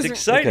know. I He's was-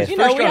 excited. Okay. His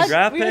first round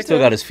draft we pick. just- Still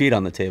got his feet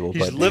on the table.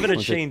 He's but living at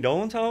was it- Shane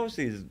Dolan's house.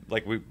 He's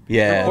like, we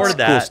Yeah, recorded it's a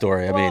that. cool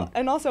story. I mean,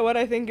 And also what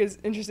I think is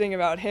interesting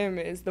about him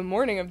is the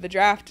morning of the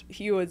draft,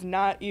 he was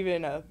not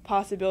even a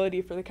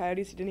possibility for the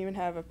Coyotes. He didn't even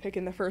have a pick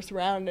in the first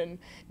round. And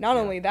not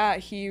only that,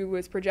 he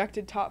was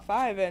projected top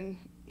 5 and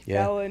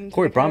fell into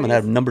Corey the Brahman had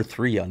Coyotes. number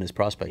 3 on his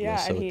prospect Yeah,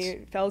 list. So and it's, he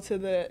fell to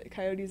the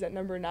Coyotes at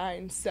number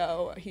 9.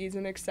 So he's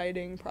an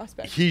exciting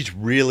prospect. He's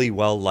really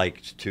well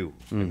liked too.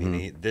 I Mm-hmm.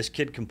 mean, this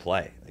kid can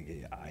play.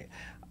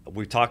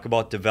 We talk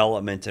about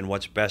development and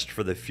what's best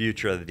for the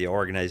future of the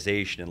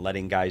organization and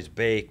letting guys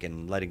bake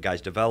and letting guys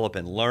develop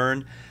and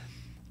learn.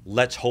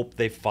 Let's hope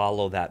they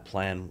follow that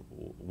plan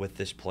with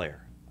this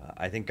player.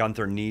 I think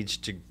Gunther needs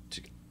to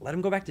let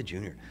him go back to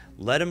junior.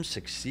 Let him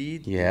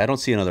succeed. yeah, I don't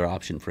see another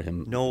option for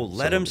him. No,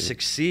 let him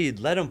succeed.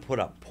 Let him put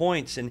up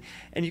points. And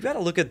you've got to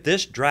look at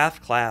this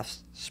draft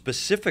class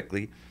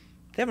specifically.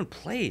 They haven't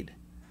played.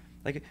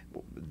 Like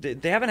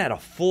they haven't had a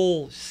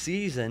full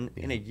season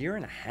in a year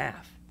and a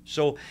half.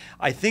 So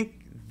I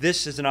think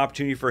this is an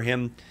opportunity for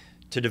him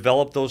to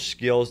develop those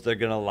skills that are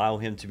going to allow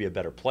him to be a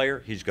better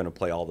player. He's going to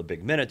play all the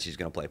big minutes. He's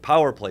going to play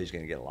power play. He's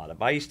going to get a lot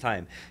of ice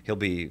time. He'll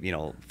be,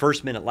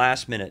 first minute,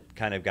 last minute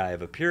kind of guy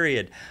of a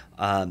period.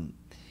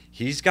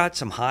 He's got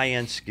some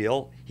high-end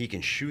skill. He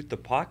can shoot the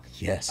puck.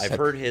 Yes. I've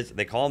heard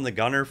they call him the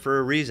gunner for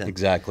a reason.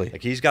 Exactly.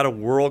 Like he's got a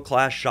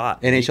world-class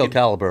shot. NHL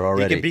caliber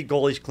already. He can beat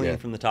goalies clean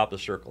from the top of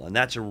the circle, and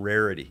that's a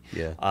rarity.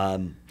 Yeah.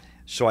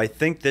 So I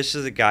think this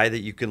is a guy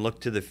that you can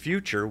look to the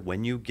future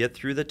when you get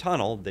through the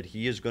tunnel that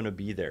he is going to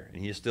be there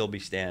and he'll still be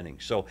standing.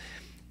 So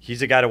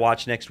he's a guy to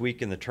watch next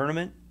week in the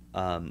tournament.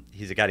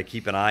 He's a guy to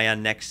keep an eye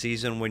on next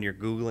season when you're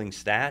Googling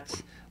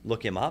stats.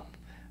 Look him up,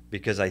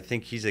 because I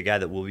think he's a guy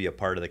that will be a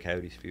part of the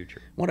Coyotes'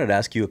 future. I wanted to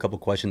ask you a couple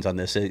questions on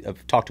this.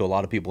 I've talked to a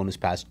lot of people in this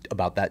past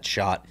about that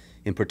shot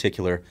in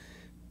particular.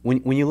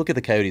 When you look at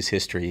the Coyotes'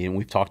 history, and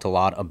we've talked a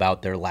lot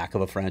about their lack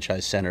of a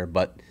franchise center,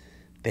 but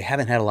they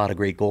haven't had a lot of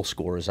great goal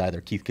scorers either.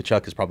 Keith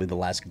Tkachuk is probably the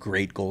last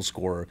great goal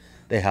scorer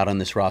they had on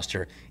this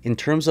roster. In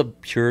terms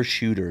of pure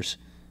shooters,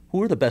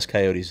 who are the best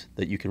Coyotes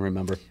that you can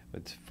remember?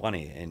 It's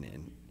funny,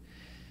 and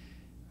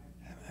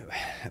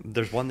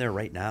there's one there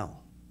right now.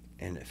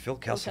 And Phil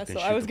Kessel can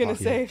shoot I was the going puck.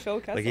 to say Phil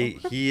Kessel.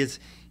 Like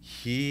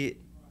he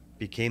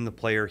became the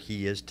player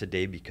he is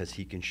today because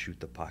he can shoot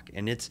the puck.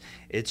 And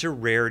it's a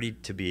rarity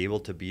to be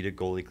able to beat a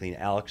goalie clean.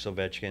 Alex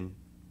Ovechkin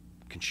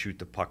can shoot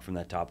the puck from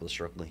that top of the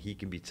circle, and he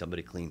can beat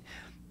somebody clean.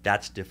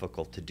 That's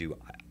difficult to do.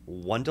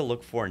 One to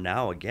look for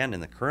now, again, in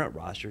the current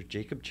roster,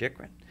 Jacob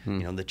Chikrin.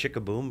 The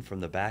Chickaboom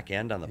from the back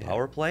end on the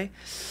power play.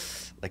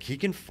 Like, he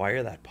can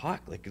fire that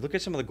puck. Like, look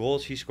at some of the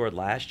goals he scored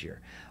last year.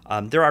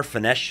 There are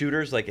finesse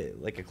shooters like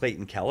a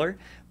Clayton Keller,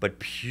 but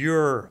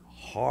pure,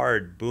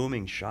 hard,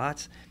 booming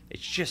shots,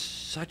 it's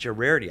just such a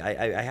rarity.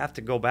 I have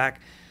to go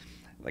back.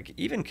 Like,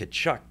 even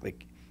Tkachuk,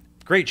 like,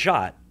 great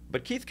shot,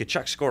 but Keith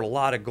Tkachuk scored a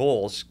lot of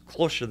goals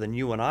closer than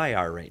you and I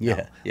are right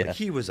now. Yeah. Like,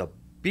 he was a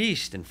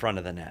beast in front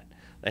of the net.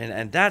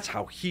 And that's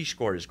how he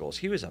scored his goals.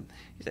 He's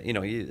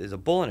a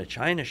bull in a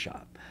china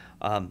shop.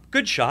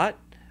 Good shot.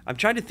 I'm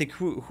trying to think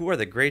who are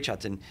the great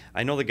shots, and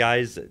I know the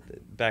guys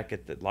back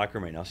at the locker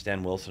room right now,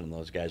 Stan Wilson and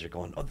those guys are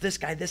going, oh, this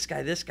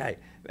guy,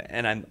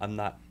 and I'm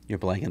not. You're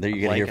blanking. You're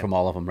going to hear from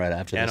all of them right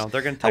after this. Yeah, no,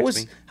 they're going to text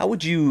me. How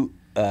would you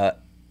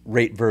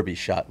rate Verby's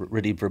shot,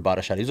 Radim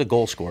Verbata's shot? He's a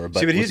goal scorer,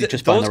 but was he just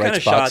those find the right kind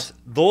of spots? shots,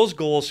 those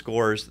goal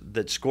scorers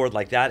that scored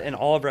like that, and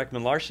Oliver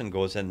Ekman-Larsson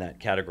goes in that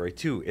category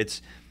too.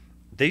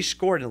 They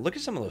scored, and look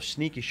at some of those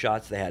sneaky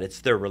shots they had.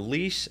 It's their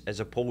release as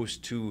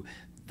opposed to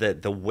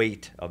the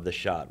weight of the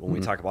shot. When we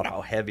talk about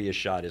how heavy a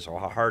shot is or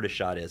how hard a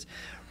shot is,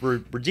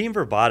 Radim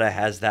Verbata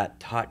has that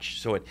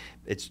touch, so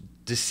it's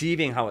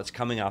deceiving how it's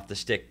coming off the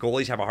stick.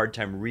 Goalies have a hard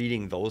time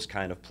reading those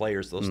kind of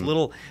players. Those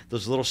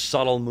little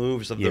subtle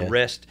moves of the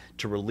wrist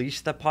to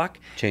release the puck,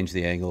 change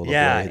the angle of the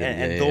blade.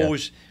 And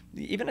Those,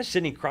 even a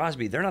Sidney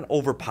Crosby, they're not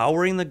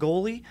overpowering the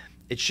goalie.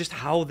 It's just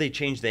how they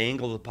change the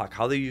angle of the puck,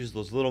 how they use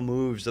those little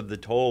moves of the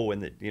toe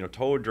and the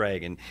toe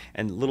drag and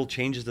little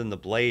changes in the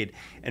blade.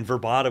 And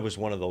Verbata was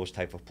one of those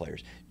type of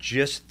players.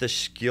 Just the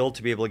skill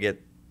to be able to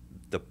get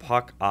the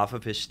puck off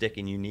of his stick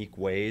in unique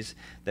ways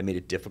that made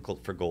it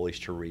difficult for goalies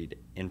to read.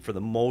 And for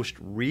the most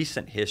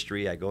recent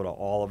history, I go to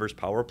Oliver's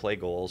power play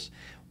goals.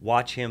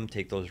 Watch him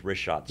take those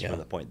wrist shots from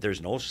the point.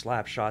 There's no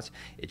slap shots.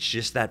 It's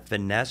just that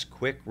finesse,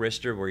 quick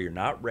wrister where you're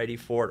not ready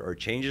for it or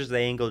changes the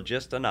angle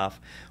just enough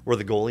where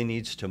the goalie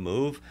needs to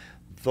move.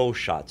 Those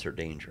shots are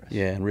dangerous.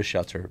 Yeah, and wrist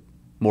shots are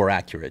more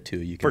accurate,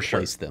 too. You can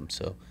place them,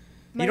 so...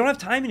 You don't have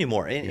time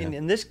anymore.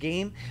 In this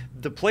game,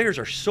 the players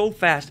are so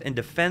fast and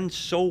defend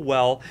so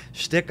well,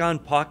 stick on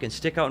puck and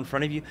stick out in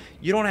front of you.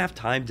 You don't have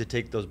time to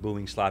take those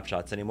booming slap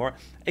shots anymore,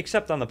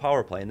 except on the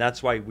power play. And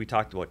that's why we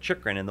talked about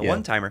Chikrin and the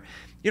one-timer.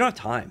 You don't have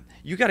time.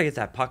 You got to get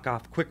that puck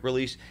off, quick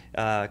release.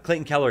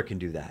 Clayton Keller can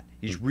do that.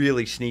 He's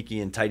really sneaky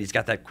and tight. He's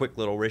got that quick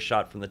little wrist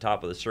shot from the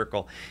top of the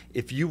circle.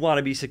 If you want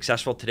to be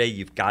successful today,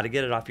 you've got to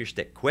get it off your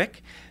stick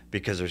quick,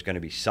 because there's going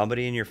to be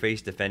somebody in your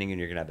face defending and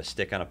you're going to have a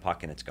stick on a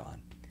puck and it's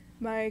gone.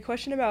 My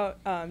question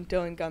about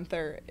Dylan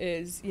Guenther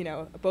is,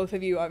 both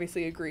of you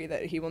obviously agree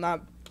that he will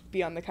not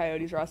be on the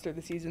Coyotes roster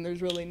this season.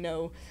 There's really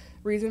no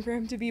reason for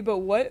him to be, but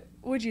what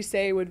would you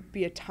say would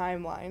be a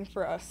timeline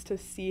for us to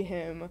see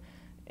him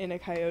in a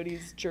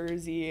Coyotes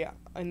jersey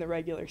in the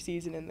regular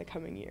season in the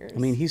coming years? I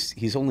mean,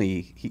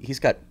 he's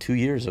got 2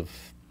 years of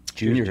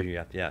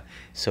junior. Yeah.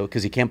 So,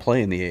 because he can't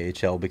play in the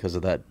AHL because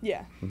of that.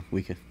 Yeah.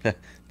 We could.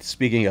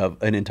 Speaking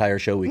of an entire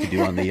show we could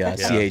do on the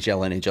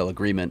CHL NHL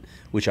agreement,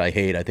 which I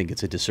hate. I think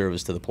it's a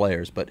disservice to the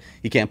players, but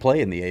he can't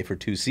play in the A for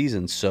 2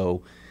 seasons.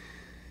 So,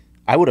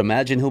 I would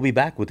imagine he'll be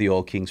back with the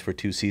Oil Kings for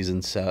 2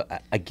 seasons.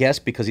 I guess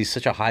because he's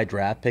such a high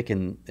draft pick,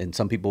 and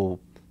some people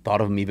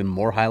thought of him even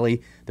more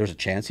highly. There's a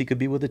chance he could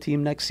be with the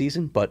team next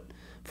season, but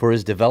for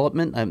his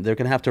development, they're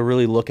going to have to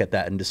really look at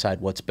that and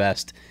decide what's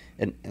best.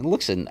 And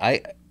listen,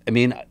 I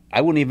mean,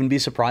 I wouldn't even be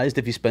surprised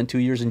if he spent 2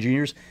 years in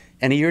juniors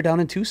and a year down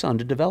in Tucson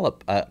to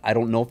develop. I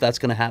don't know if that's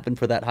going to happen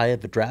for that high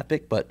of a draft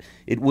pick, but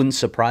it wouldn't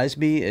surprise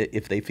me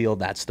if they feel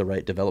that's the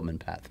right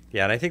development path.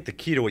 Yeah, and I think the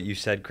key to what you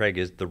said, Craig,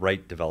 is the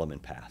right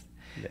development path.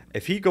 Yeah.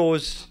 If he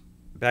goes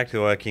back to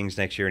the Oil Kings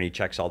next year and he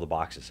checks all the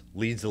boxes,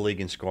 leads the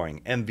league in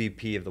scoring,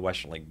 MVP of the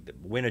Western League,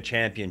 win a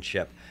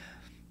championship,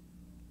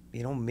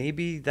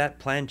 maybe that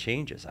plan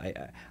changes.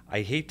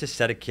 I hate to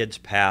set a kid's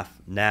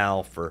path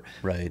now for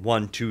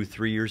 1, 2,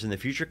 3 years in the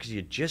future because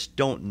you just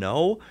don't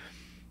know.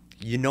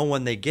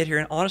 When they get here.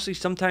 And honestly,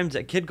 sometimes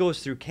a kid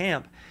goes through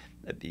camp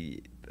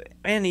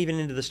and even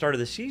into the start of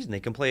the season. They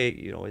can play,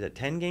 is it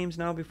 10 games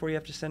now before you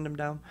have to send them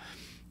down?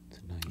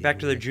 Back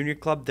to their junior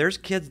club. There's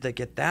kids that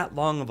get that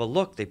long of a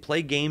look. They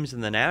play games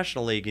in the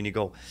National League and you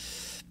go,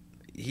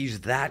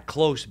 he's that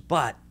close,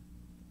 but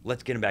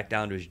let's get him back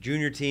down to his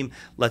junior team.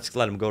 Let's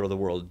let him go to the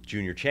World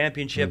Junior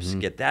Championships,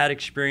 get that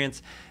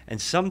experience.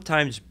 And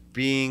sometimes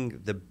being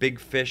the big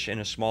fish in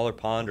a smaller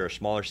pond or a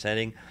smaller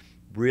setting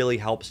really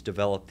helps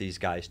develop these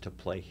guys to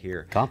play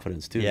here.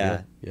 Confidence, too.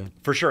 Yeah.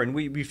 For sure. And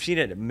we've seen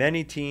it at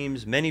many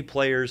teams, many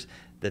players,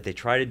 that they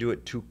try to do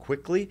it too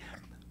quickly.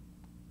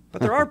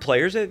 But there are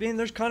players. I mean,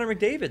 there's Connor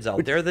McDavid's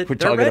out there that we're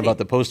talking about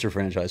the poster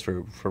franchise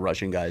for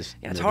Russian guys.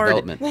 Yeah, it's hard.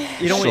 Development.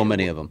 So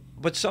many of them.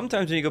 But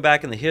sometimes when you go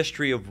back in the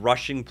history of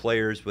rushing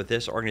players with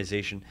this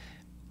organization,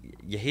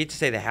 you hate to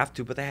say they have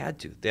to, but they had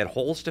to. They had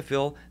holes to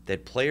fill. They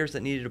had players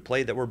that needed to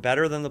play that were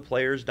better than the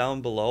players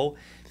down below.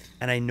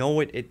 And I know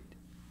it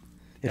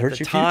hurts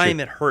your time.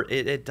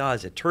 It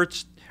does. It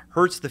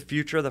hurts the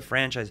future of the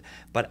franchise.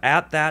 But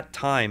at that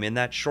time, in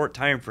that short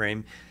time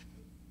frame,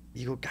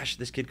 you go, gosh,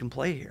 this kid can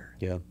play here.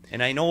 Yeah.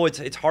 And I know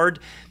it's hard.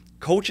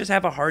 Coaches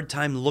have a hard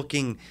time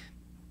looking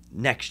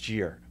next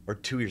year or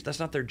 2 years. That's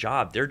not their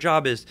job. Their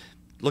job is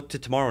look to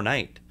tomorrow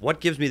night. What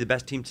gives me the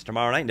best team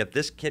tomorrow night? And if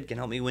this kid can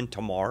help me win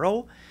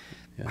tomorrow,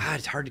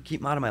 it's hard to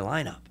keep him out of my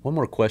lineup. One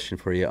more question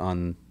for you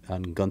on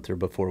Gunther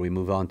before we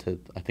move on to,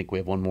 I think we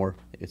have one more.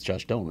 It's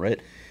Josh Doan,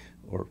 right?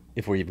 Or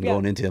if we're even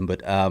going into him.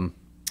 But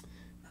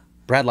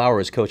Brad Lauer,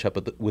 his coach up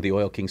with the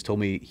Oil Kings, told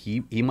me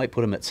he might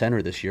put him at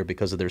center this year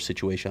because of their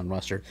situation on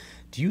roster.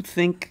 Do you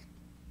think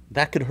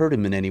that could hurt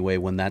him in any way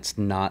when that's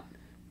not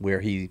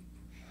where he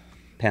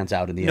pans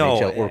out in the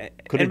NHL? Or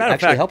could it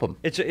actually help him?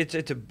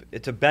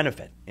 It's a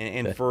benefit.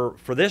 And for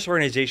this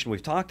organization,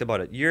 we've talked about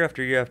it year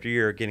after year after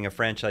year, getting a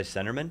franchise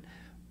centerman.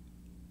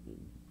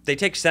 They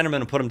take centermen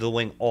and put them to the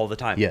wing all the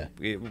time. Yeah.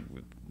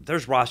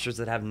 There's rosters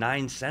that have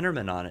 9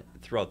 centermen on it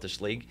throughout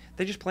this league.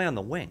 They just play on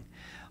the wing.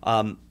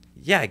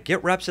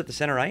 Get reps at the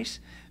center ice.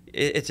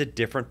 It's a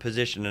different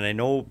position, and I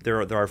know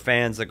there are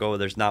fans that go,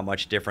 there's not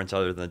much difference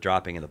other than the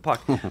dropping of the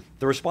puck.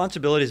 The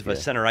responsibilities of a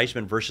center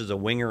iceman versus a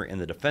winger in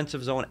the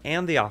defensive zone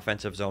and the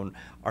offensive zone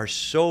are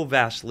so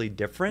vastly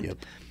different. Yep.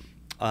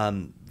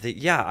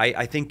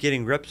 I think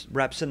getting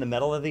reps in the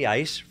middle of the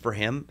ice for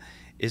him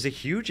is a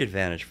huge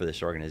advantage for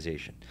this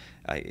organization.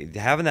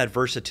 Having that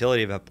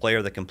versatility of a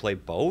player that can play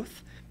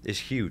both is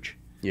huge.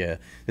 Yeah,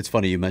 it's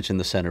funny you mentioned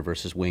the center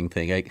versus wing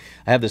thing. I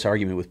have this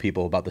argument with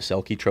people about the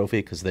Selke Trophy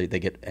because they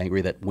get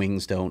angry that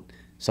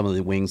some of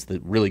the wings,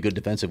 the really good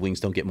defensive wings,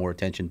 don't get more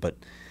attention. But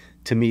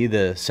to me,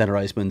 the center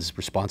iceman's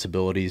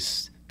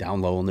responsibilities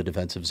down low in the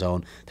defensive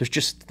zone,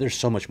 there's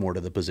so much more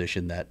to the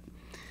position that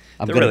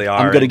I'm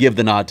going to give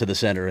the nod to the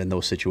center in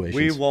those situations.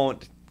 We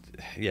won't,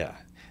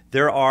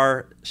 There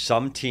are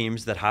some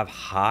teams that have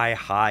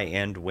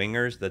high-end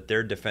wingers that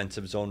their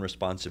defensive zone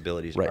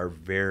responsibilities are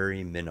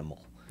very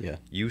minimal. Yeah,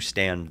 you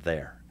stand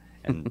there,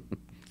 and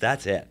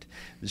that's it.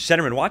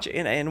 Centerman, watch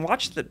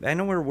the. I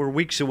know we're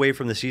weeks away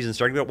from the season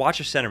starting, but watch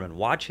a centerman.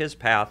 Watch his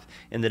path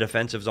in the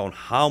defensive zone,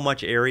 how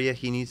much area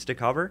he needs to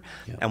cover,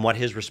 and what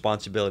his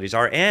responsibilities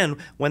are. And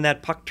when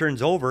that puck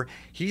turns over,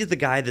 he's the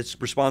guy that's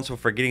responsible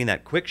for getting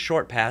that quick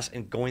short pass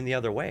and going the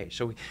other way.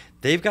 So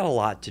they've got a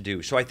lot to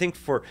do. So I think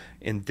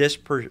in this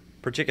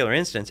particular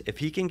instance, if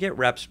he can get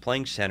reps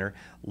playing center,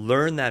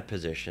 learn that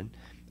position,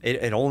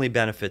 it only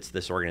benefits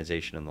this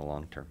organization in the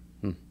long term.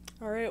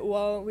 All right,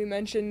 well, we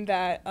mentioned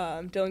that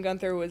Dylan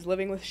Gunther was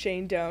living with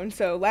Shane Doan.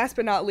 So last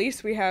but not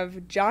least, we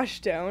have Josh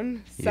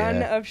Doan,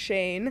 son of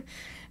Shane.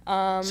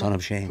 Son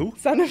of Shane. Who?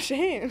 Son of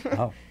Shane.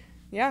 Oh.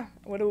 Yeah.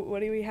 What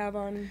do we have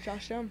on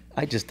Josh Doan?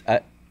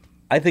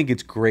 I think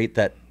it's great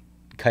that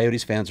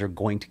Coyotes fans are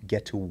going to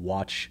get to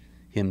watch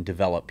him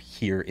develop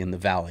here in the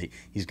Valley.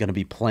 He's going to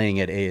be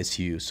playing at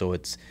ASU, so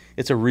it's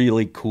a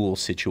really cool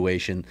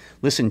situation.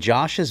 Listen,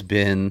 Josh has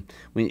been,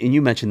 and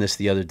you mentioned this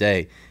the other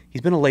day,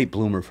 he's been a late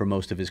bloomer for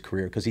most of his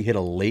career because he hit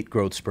a late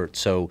growth spurt.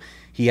 So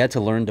he had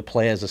to learn to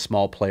play as a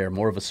small player,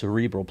 more of a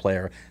cerebral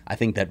player. I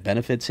think that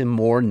benefits him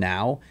more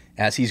now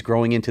as he's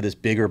growing into this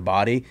bigger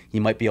body. He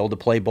might be able to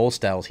play both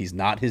styles. He's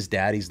not his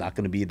dad. He's not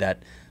going to be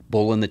that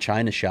bull in the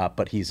china shop,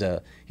 but he's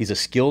a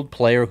skilled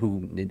player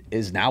who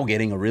is now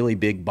getting a really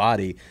big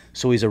body.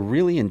 So he's a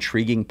really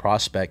intriguing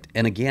prospect.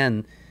 And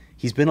again,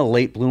 he's been a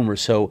late bloomer.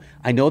 So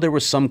I know there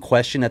was some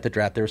question at the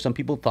draft. There were some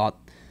people thought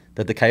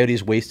that the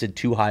Coyotes wasted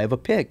too high of a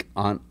pick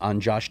on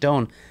Josh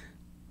Doan.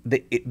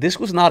 this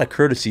was not a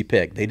courtesy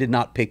pick. They did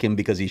not pick him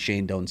because he's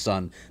Shane Doan's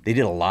son. They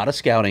did a lot of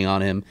scouting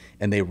on him,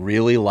 and they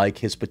really like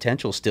his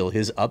potential still,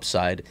 his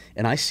upside.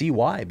 And I see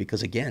why,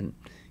 because again,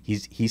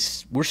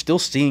 we're still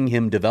seeing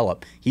him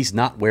develop. He's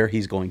not where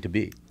he's going to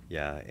be.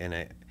 Yeah,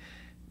 and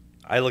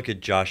I look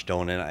at Josh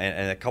Doan,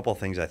 and a couple of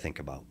things I think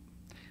about.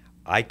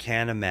 I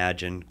can't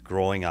imagine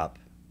growing up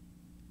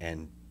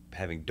and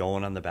having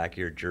Doan on the back of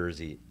your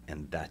jersey,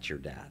 and that's your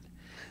dad.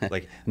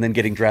 Like, and then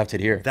getting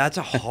drafted here. That's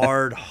a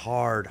hard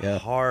Yeah.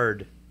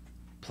 hard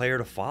player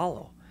to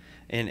follow.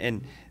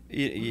 And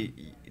you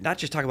not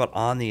just talk about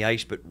on the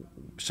ice, but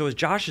so as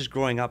Josh is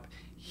growing up,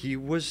 he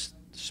was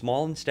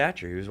small in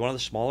stature. He was one of the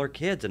smaller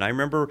kids. And I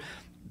remember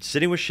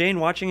sitting with Shane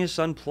watching his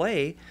son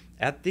play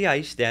at the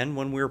ice den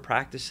when we were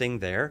practicing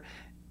there.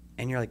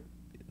 And you're like,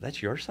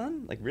 that's your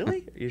son? Like,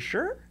 really? Are you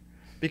sure?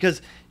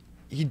 Because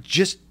he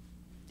just,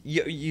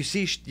 you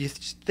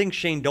think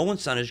Shane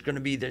Doan's son is going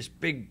to be this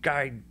big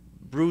guy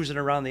bruising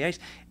around the ice,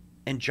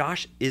 and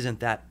Josh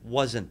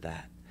wasn't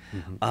that.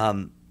 Mm-hmm.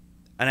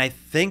 And I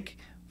think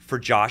for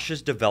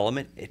Josh's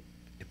development, it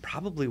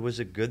probably was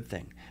a good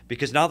thing,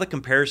 because now the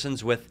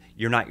comparisons with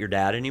you're not your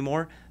dad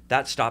anymore,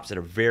 that stops at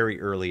a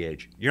very early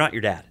age. You're not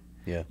your dad.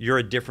 Yeah. You're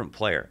a different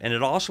player. And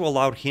it also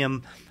allowed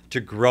him to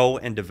grow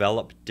and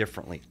develop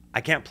differently.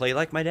 I can't play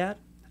like my dad.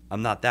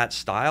 I'm not that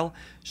style,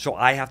 so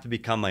I have to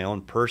become my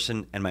own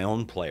person and my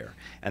own player.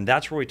 And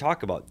that's where we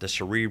talk about the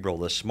cerebral,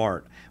 the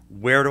smart.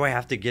 Where do I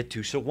have to get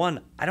to? So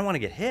one, I don't want to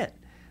get hit.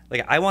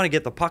 Like, I want to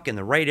get the puck in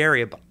the right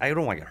area, but I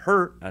don't want to get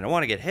hurt. I don't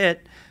want to get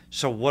hit.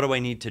 So what do I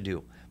need to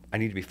do? I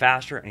need to be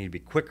faster. I need to be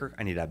quicker.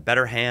 I need to have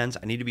better hands.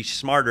 I need to be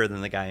smarter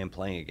than the guy I'm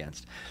playing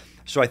against.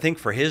 So I think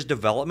for his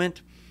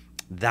development,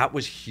 that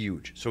was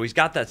huge. So he's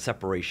got that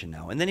separation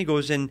now. And then he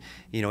goes in,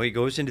 he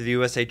goes into the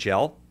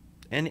USHL.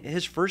 And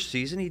his first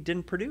season, he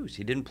didn't produce.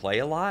 He didn't play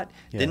a lot,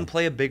 didn't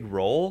play a big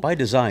role. By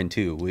design,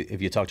 too,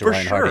 if you talk to For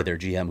Ryan sure. Hardy, their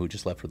GM, who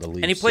just left for the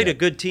Leafs. And he played a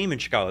good team in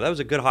Chicago. That was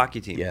a good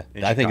hockey team. Yeah,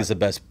 in I think Chicago. it's the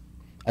best.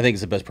 I think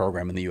it's the best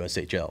program in the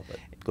USHL. But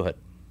go ahead.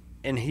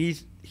 And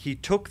he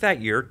took that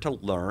year to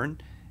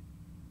learn,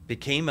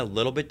 became a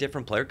little bit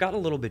different player, got a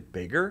little bit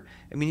bigger.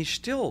 I mean, he's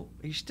still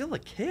a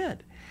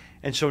kid.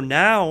 And so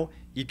now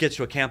you get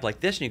to a camp like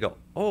this and you go,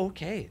 oh,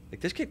 okay,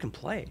 like this kid can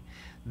play.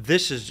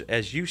 This is,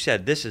 as you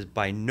said, this is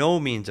by no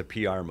means a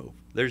PR move.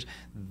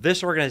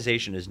 This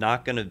organization is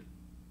not going to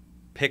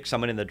pick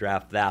someone in the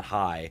draft that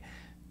high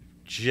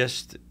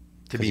just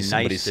to be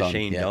nice to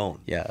Shane Doan.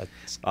 Yeah.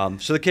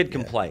 So the kid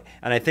can play.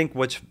 And I think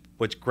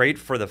what's great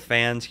for the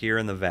fans here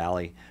in the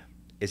Valley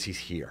is he's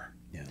here.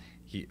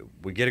 Yeah.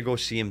 We get to go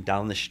see him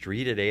down the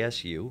street at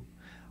ASU,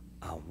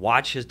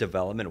 watch his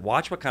development,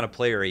 watch what kind of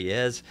player he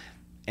is,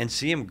 and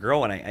see him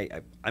grow.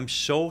 And I'm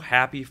so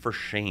happy for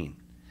Shane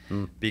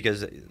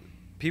because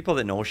people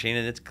that know Shane,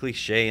 and it's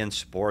cliche in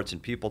sports,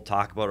 and people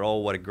talk about, oh,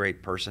 what a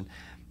great person.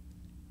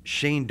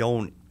 Shane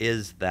Doan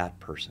is that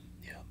person.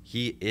 Yeah.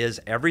 He is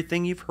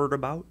everything you've heard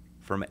about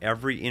from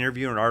every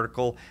interview and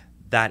article.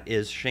 That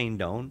is Shane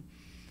Doan.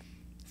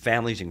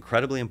 Family's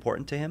incredibly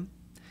important to him.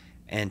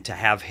 And to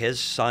have his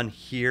son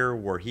here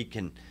where he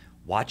can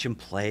watch him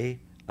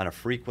play on a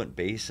frequent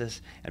basis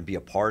and be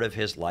a part of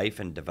his life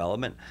and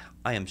development,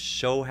 I am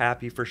so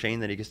happy for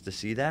Shane that he gets to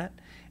see that.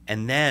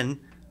 And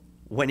then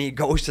when he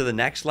goes to the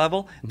next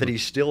level, that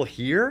he's still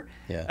here,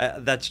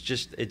 that's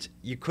just,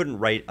 you couldn't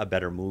write a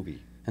better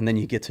movie. And then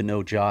you get to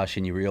know Josh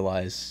and you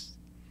realize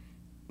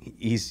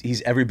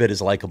he's every bit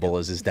as likable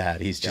as his dad.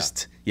 He's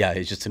just,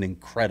 he's just an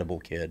incredible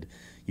kid.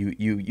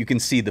 You can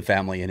see the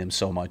family in him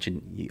so much.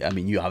 And I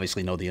mean, you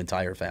obviously know the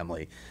entire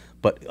family,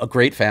 but a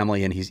great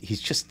family. And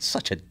he's just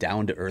such a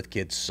down-to-earth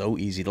kid, so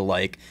easy to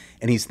like.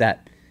 And he's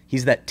that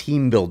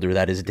team builder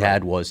that his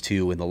dad was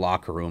too in the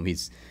locker room.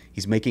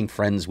 He's making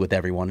friends with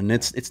everyone, and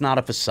it's not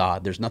a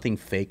facade. There's nothing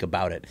fake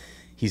about it.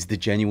 He's the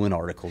genuine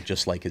article,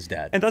 just like his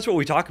dad. And that's what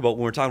we talk about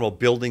when we're talking about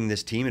building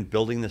this team and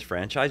building this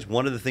franchise.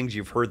 One of the things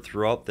you've heard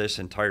throughout this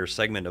entire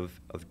segment of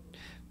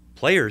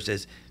players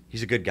is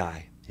he's a good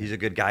guy. He's a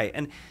good guy.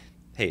 And,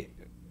 hey,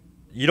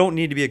 you don't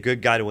need to be a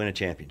good guy to win a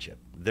championship.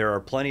 There are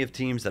plenty of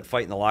teams that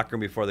fight in the locker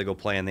room before they go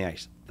play on the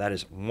ice. That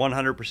is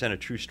 100% a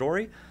true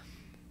story.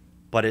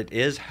 But it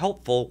is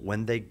helpful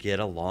when they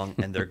get along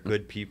and they're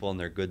good people and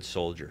they're good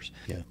soldiers.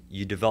 Yeah.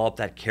 You develop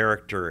that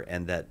character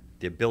and that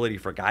the ability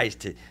for guys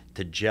to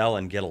gel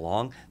and get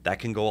along. That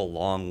can go a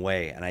long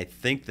way. And I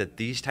think that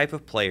these type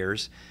of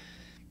players,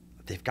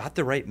 they've got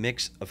the right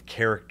mix of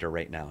character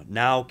right now.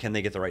 Now can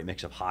they get the right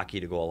mix of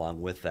hockey to go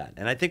along with that?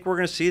 And I think we're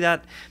going to see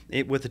that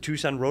with the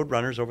Tucson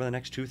Roadrunners over the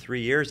next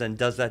 2-3 years. And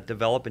does that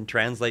develop and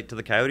translate to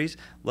the Coyotes?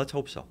 Let's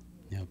hope so.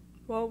 Yeah.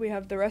 Well, we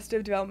have the rest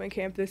of development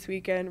camp this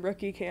weekend,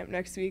 rookie camp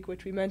next week,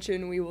 which we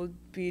mentioned we will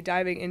be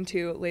diving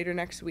into later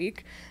next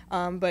week.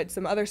 But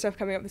some other stuff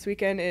coming up this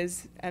weekend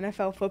is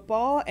NFL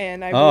football,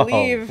 and I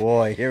believe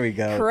boy, here we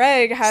go.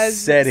 Craig has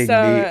setting me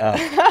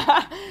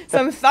up.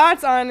 some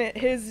thoughts on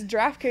his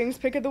DraftKings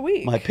pick of the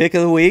week. My pick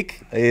of the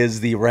week is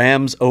the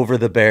Rams over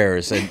the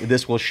Bears, and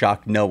this will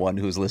shock no one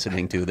who's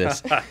listening to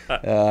this.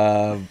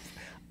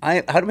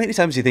 How many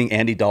times do you think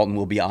Andy Dalton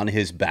will be on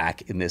his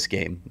back in this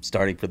game,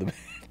 starting for the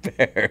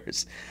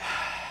Bears?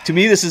 To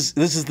me, this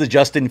is the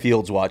Justin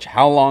Fields watch.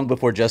 How long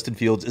before Justin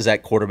Fields is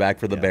at quarterback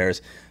for the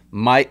Bears?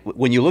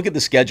 When you look at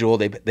the schedule,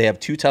 they have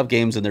 2 tough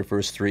games in their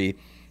first 3.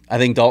 I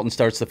think Dalton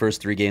starts the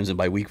first 3 games, and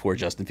by week 4,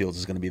 Justin Fields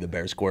is going to be the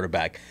Bears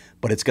quarterback.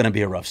 But it's going to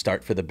be a rough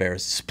start for the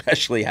Bears,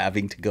 especially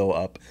having to go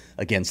up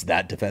against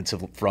that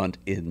defensive front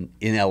in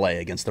LA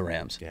against the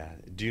Rams. Yeah.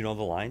 Do you know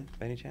the line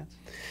by any chance?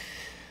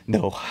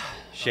 No.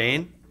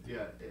 Shane?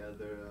 Yeah, they're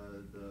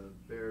the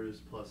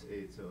Bears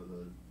 +8, so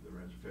the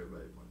Rams are favored by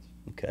 8 points.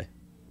 Okay.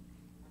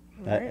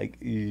 Right.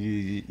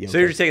 So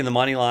you're taking the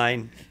money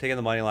line,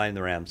 in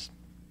the Rams.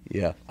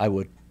 Yeah, I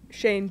would.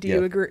 Shane, do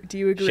you agree? Do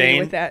you agree Shane?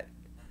 with that?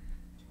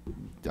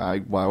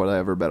 Why would I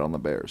ever bet on the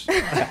Bears?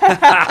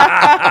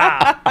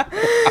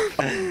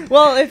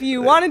 Well, if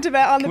you wanted to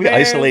bet on the Can we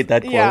Bears, isolate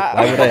that quote? yeah.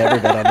 Why would I ever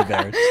bet on the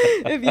Bears?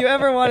 If you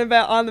ever want to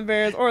bet on the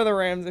Bears or the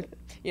Rams,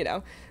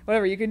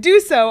 whatever, you can do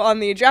so on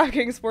the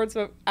DraftKings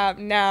Sportsbook app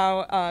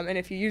now. And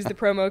if you use the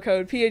promo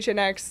code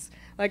PHNX,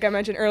 like I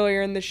mentioned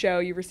earlier in the show,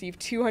 you receive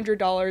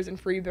 $200 in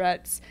free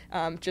bets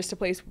just to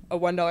place a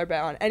 $1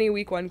 bet on any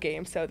Week 1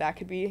 game. So that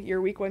could be your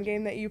Week 1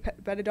 game that you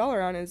bet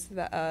 $1 on is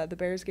the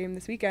Bears game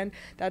this weekend.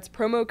 That's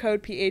promo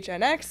code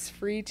PHNX,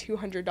 free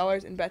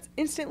 $200 in bets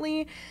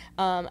instantly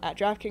at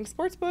DraftKings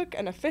Sportsbook,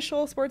 an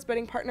official sports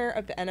betting partner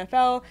of the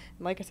NFL.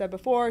 And like I said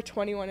before,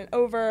 21 and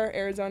over,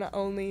 Arizona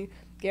only.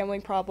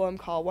 Gambling problem,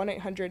 call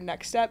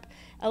 1-800-NEXT-STEP.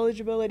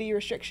 Eligibility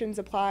restrictions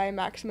apply.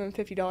 Maximum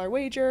 $50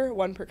 wager,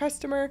 1 per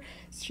customer.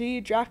 See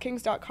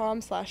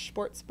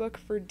DraftKings.com/sportsbook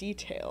for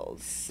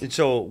details. And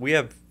so we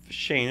have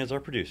Shane as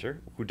our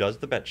producer who does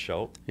the bet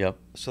show. Yep.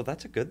 So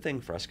that's a good thing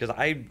for us because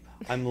I'm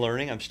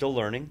learning. I'm still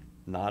learning.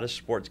 Not a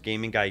sports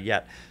gaming guy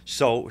yet.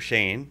 So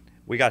Shane,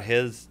 we got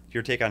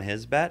your take on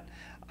his bet.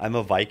 I'm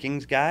a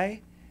Vikings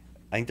guy.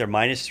 I think they're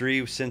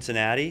 -3 with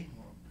Cincinnati.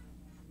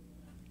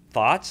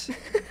 Thoughts?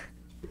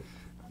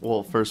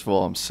 Well, first of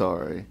all, I'm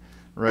sorry.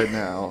 Right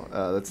now,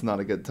 that's not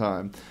a good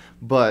time.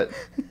 But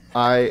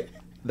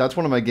that's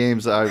one of my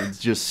games I would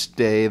just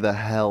stay the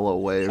hell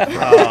away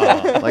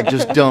from. Like,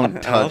 just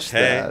don't touch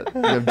that.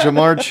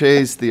 Jamar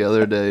Chase the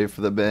other day for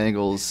the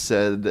Bengals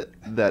said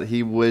that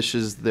he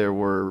wishes there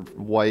were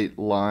white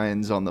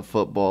lines on the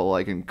football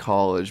like in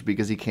college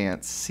because he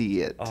can't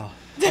see it.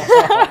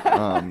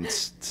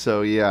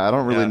 So, yeah, I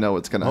don't really know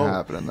what's going to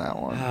happen in that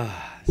one.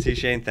 See,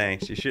 Shane,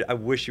 thanks. I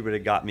wish you would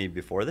have got me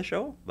before the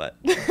show, but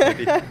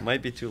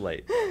might be too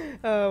late.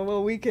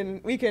 Well, we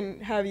can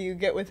have you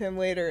get with him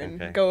later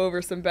and go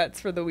over some bets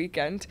for the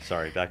weekend.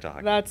 Sorry, back to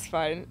hockey. That's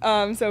fine.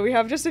 So we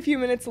have just a few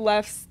minutes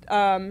left.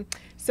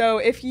 So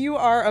if you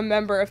are a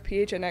member of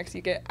PHNX,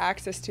 you get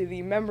access to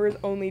the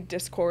members-only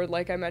Discord.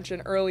 Like I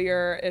mentioned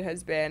earlier, it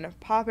has been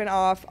popping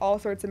off all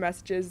sorts of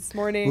messages this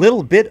morning.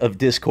 Little bit of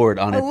Discord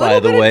on it, by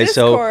the way.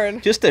 So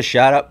just a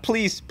shout out.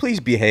 Please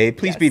behave.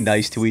 Please be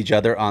nice to each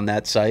other on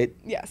that site.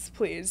 Yes,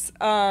 please.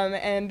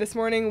 And this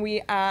morning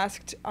we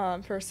asked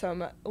for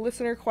some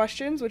listener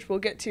questions, which we'll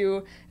get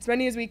to as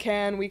many as we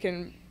can. We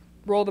can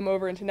roll them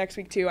over into next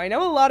week too. I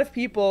know a lot of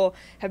people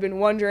have been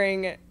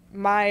wondering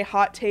my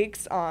hot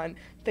takes on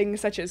things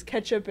such as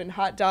ketchup and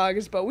hot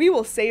dogs, but we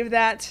will save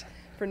that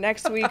for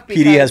next week.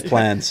 PD has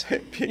plans.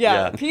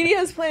 PD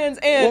has plans.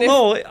 And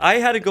no, I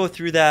had to go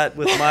through that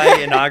with my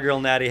inaugural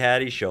Natty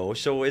Hattie show,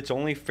 so it's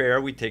only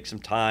fair we take some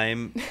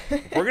time.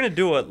 If we're going to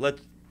do it,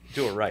 let's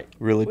do it right.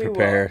 Really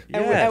prepare.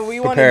 And we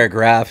prepare a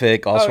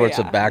graphic, all sorts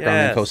of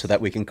background info so that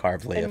we can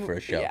carve Leah for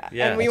a show.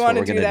 And we want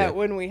to do that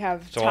when we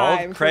have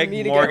time for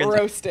me to get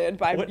roasted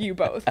by you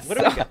both.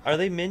 Are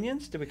they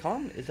minions? Did we call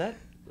them? Is that...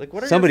 Like,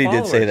 what are somebody your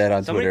did say that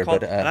on Somebody Twitter,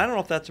 but and I don't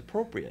know if that's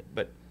appropriate.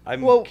 But I'm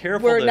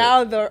careful. We're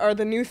now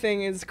the new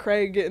thing is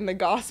Craig in the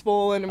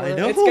gospel, and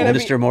it's gonna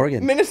Minister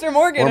Morgan,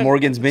 or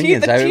Morgan's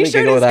minions. I really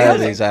can go with either of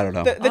these. I don't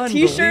know. The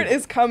T-shirt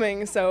is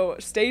coming, so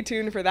stay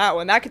tuned for that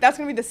one. That's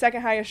gonna be the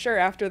second highest shirt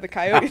after the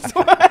Coyotes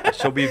one.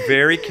 So be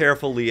very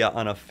careful, Leah,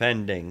 on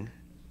offending.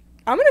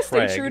 I'm gonna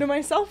stay true to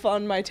myself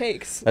on my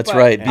takes. That's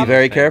right. Be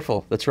very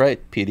careful. That's right,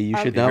 PD. You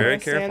should know. Be very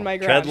careful.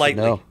 Tread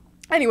lightly.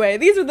 Anyway,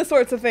 these are the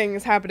sorts of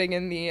things happening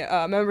in the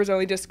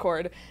members-only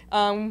Discord.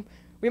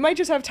 We might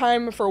just have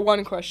time for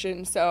one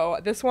question. So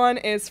this one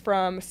is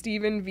from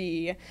Stephen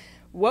V.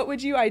 What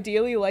would you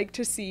ideally like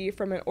to see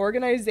from an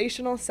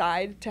organizational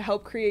side to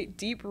help create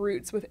deep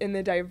roots within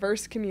the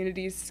diverse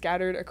communities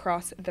scattered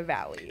across the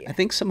valley? I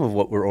think some of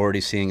what we're already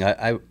seeing,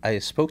 I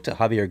spoke to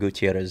Javier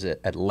Gutierrez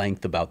at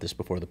length about this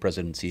before, the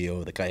president and CEO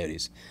of the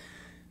Coyotes.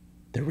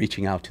 They're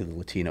reaching out to the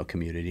Latino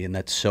community, and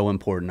that's so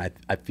important.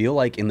 I feel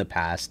like in the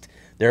past,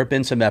 there have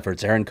been some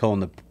efforts. Aaron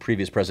Cohen, the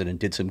previous president,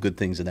 did some good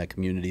things in that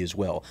community as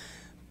well.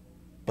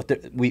 But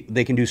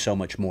they can do so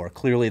much more.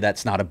 Clearly,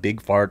 that's not a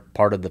big part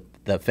of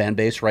the fan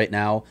base right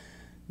now.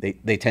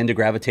 They tend to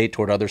gravitate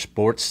toward other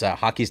sports.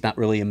 Hockey's not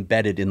really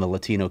embedded in the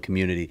Latino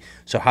community.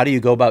 So how do you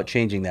go about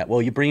changing that?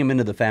 Well, you bring them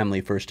into the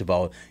family, first of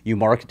all. You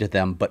market to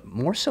them. But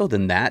more so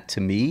than that,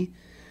 to me,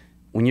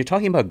 when you're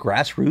talking about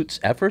grassroots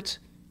efforts,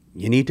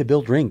 you need to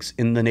build rinks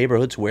in the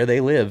neighborhoods where they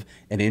live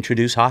and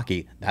introduce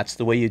hockey. That's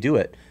the way you do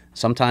it.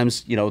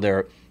 Sometimes,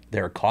 there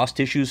are cost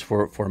issues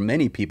for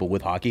many people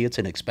with hockey. It's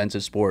an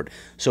expensive sport.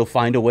 So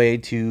find a way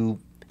to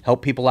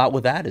help people out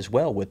with that as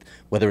well, with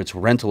whether it's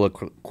rental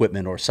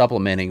equipment or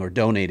supplementing or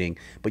donating.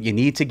 But you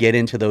need to get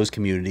into those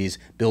communities,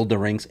 build the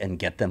rinks, and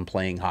get them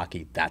playing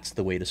hockey. That's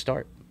the way to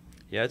start.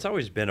 Yeah, it's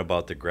always been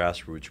about the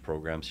grassroots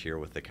programs here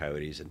with the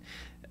Coyotes, and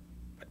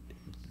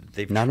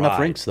they've Not tried. enough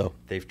rinks, though.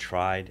 They've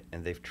tried,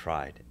 and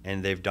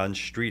they've done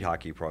street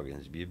hockey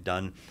programs. You've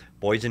done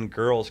boys and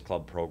girls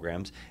club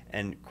programs,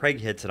 and Craig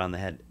hits it on the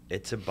head.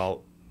 It's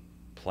about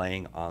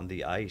playing on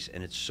the ice,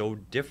 and it's so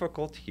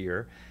difficult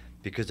here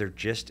because there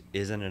just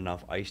isn't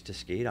enough ice to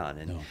skate on.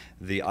 And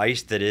the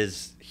ice that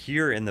is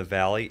here in the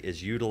valley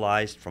is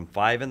utilized from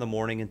 5 in the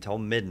morning until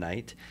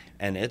midnight,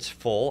 and it's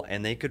full,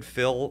 and they could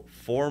fill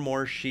 4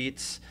 more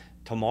sheets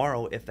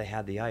tomorrow if they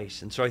had the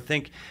ice. And so I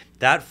think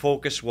that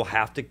focus will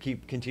have to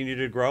continue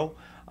to grow.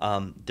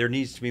 There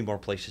needs to be more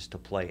places to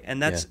play,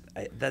 and that's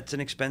an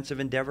expensive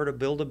endeavor to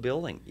build a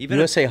building. Even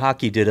USA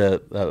Hockey did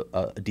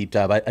a deep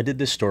dive. I did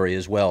this story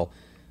as well.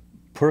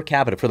 Per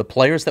capita, for the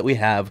players that we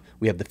have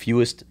the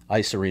fewest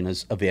ice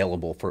arenas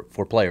available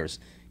for players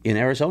in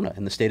Arizona,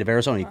 in the state of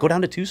Arizona. You go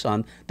down to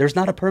Tucson, there's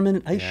not a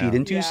permanent ice sheet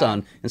in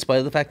Tucson, in spite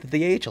of the fact that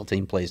the AHL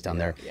team plays down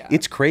there. Yeah.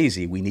 It's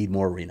crazy. We need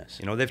more arenas.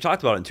 they've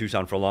talked about it in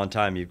Tucson for a long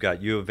time. You've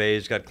got U of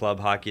A's got club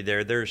hockey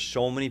there. There's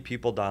so many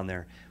people down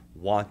there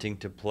wanting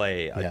to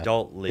play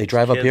adult leagues, they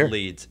drive up kid here,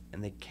 leagues,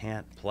 and they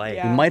can't play.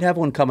 We might have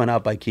one coming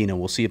out by Keenan.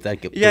 We'll see if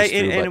that goes through.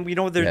 And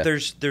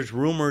there's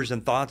rumors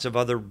and thoughts of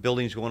other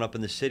buildings going up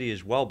in the city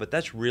as well. But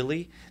that's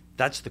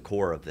the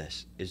core of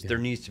this. There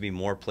needs to be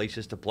more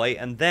places to play,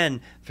 and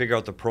then figure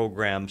out the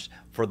programs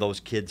for those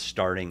kids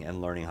starting and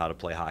learning how to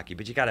play hockey.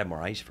 But you got to have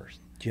more ice first.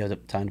 Do you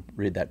have time to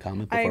read that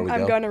comment before we go?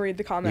 I'm going to read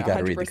the comment. You got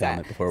to 100%. read the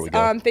comment before we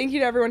go. Thank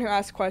you to everyone who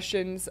asked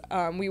questions.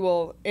 We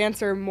will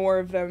answer more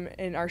of them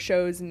in our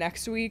shows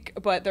next week.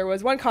 But there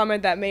was one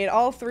comment that made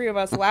all 3 of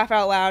us laugh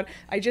out loud.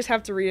 I just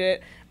have to read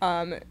it.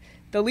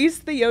 The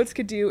least the Yotes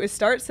could do is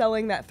start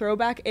selling that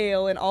throwback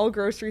ale in all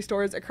grocery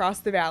stores across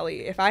the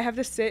valley. If I have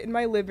to sit in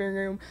my living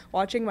room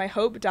watching my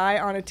hope die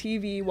on a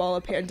TV while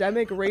a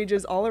pandemic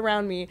rages all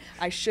around me,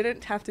 I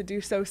shouldn't have to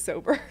do so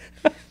sober.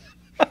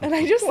 And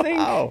I just think...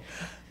 Wow.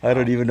 I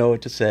don't even know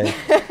what to say.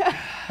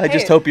 I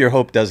just hope your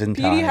hope doesn't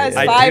die. Petey has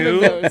 5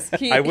 of those.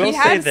 He say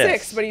had this.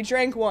 6, but he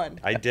drank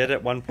 1. I did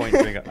at one point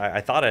drink. I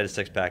thought I had a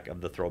 6-pack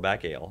of the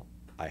throwback ale.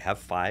 I have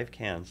 5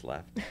 cans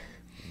left.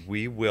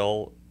 We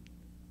will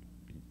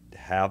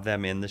have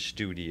them in the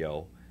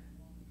studio,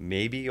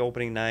 maybe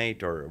opening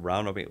night or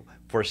around opening.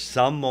 For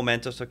some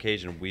momentous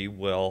occasion, we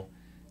will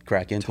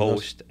crack into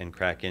toast and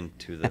crack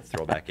into the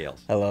throwback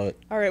ales. I love it.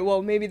 All right,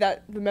 well, maybe the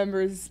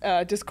members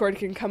Discord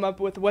can come up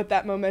with what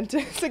that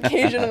momentous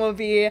occasion will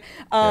be.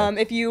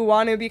 If you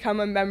want to become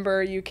a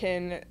member, you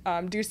can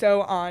do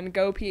so on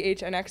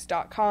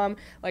gophnx.com.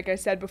 Like I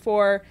said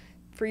before,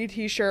 free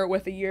t-shirt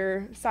with a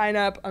year sign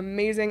up.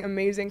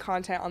 Amazing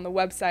content on the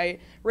website.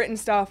 Written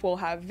stuff. We'll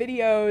have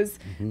videos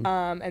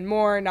and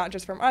more, not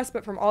just from us,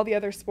 but from all the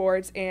other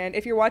sports. And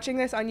if you're watching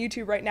this on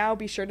YouTube right now,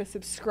 be sure to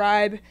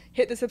subscribe.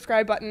 Hit the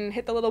subscribe button.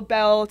 Hit the little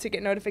bell to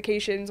get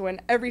notifications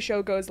when every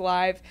show goes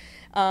live.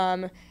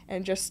 And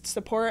just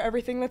support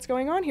everything that's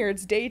going on here.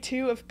 It's day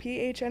 2 of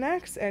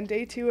PHNX and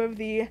day 2 of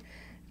the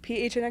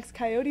PHNX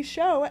Coyotes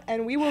show.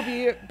 And we will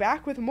be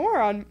back with more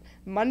on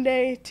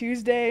Monday,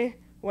 Tuesday,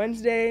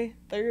 Wednesday,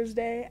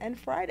 Thursday, and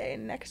Friday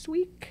next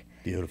week.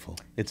 Beautiful.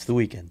 It's the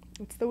weekend.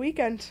 It's the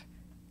weekend.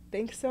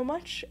 Thanks so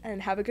much,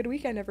 and have a good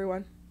weekend,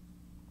 everyone.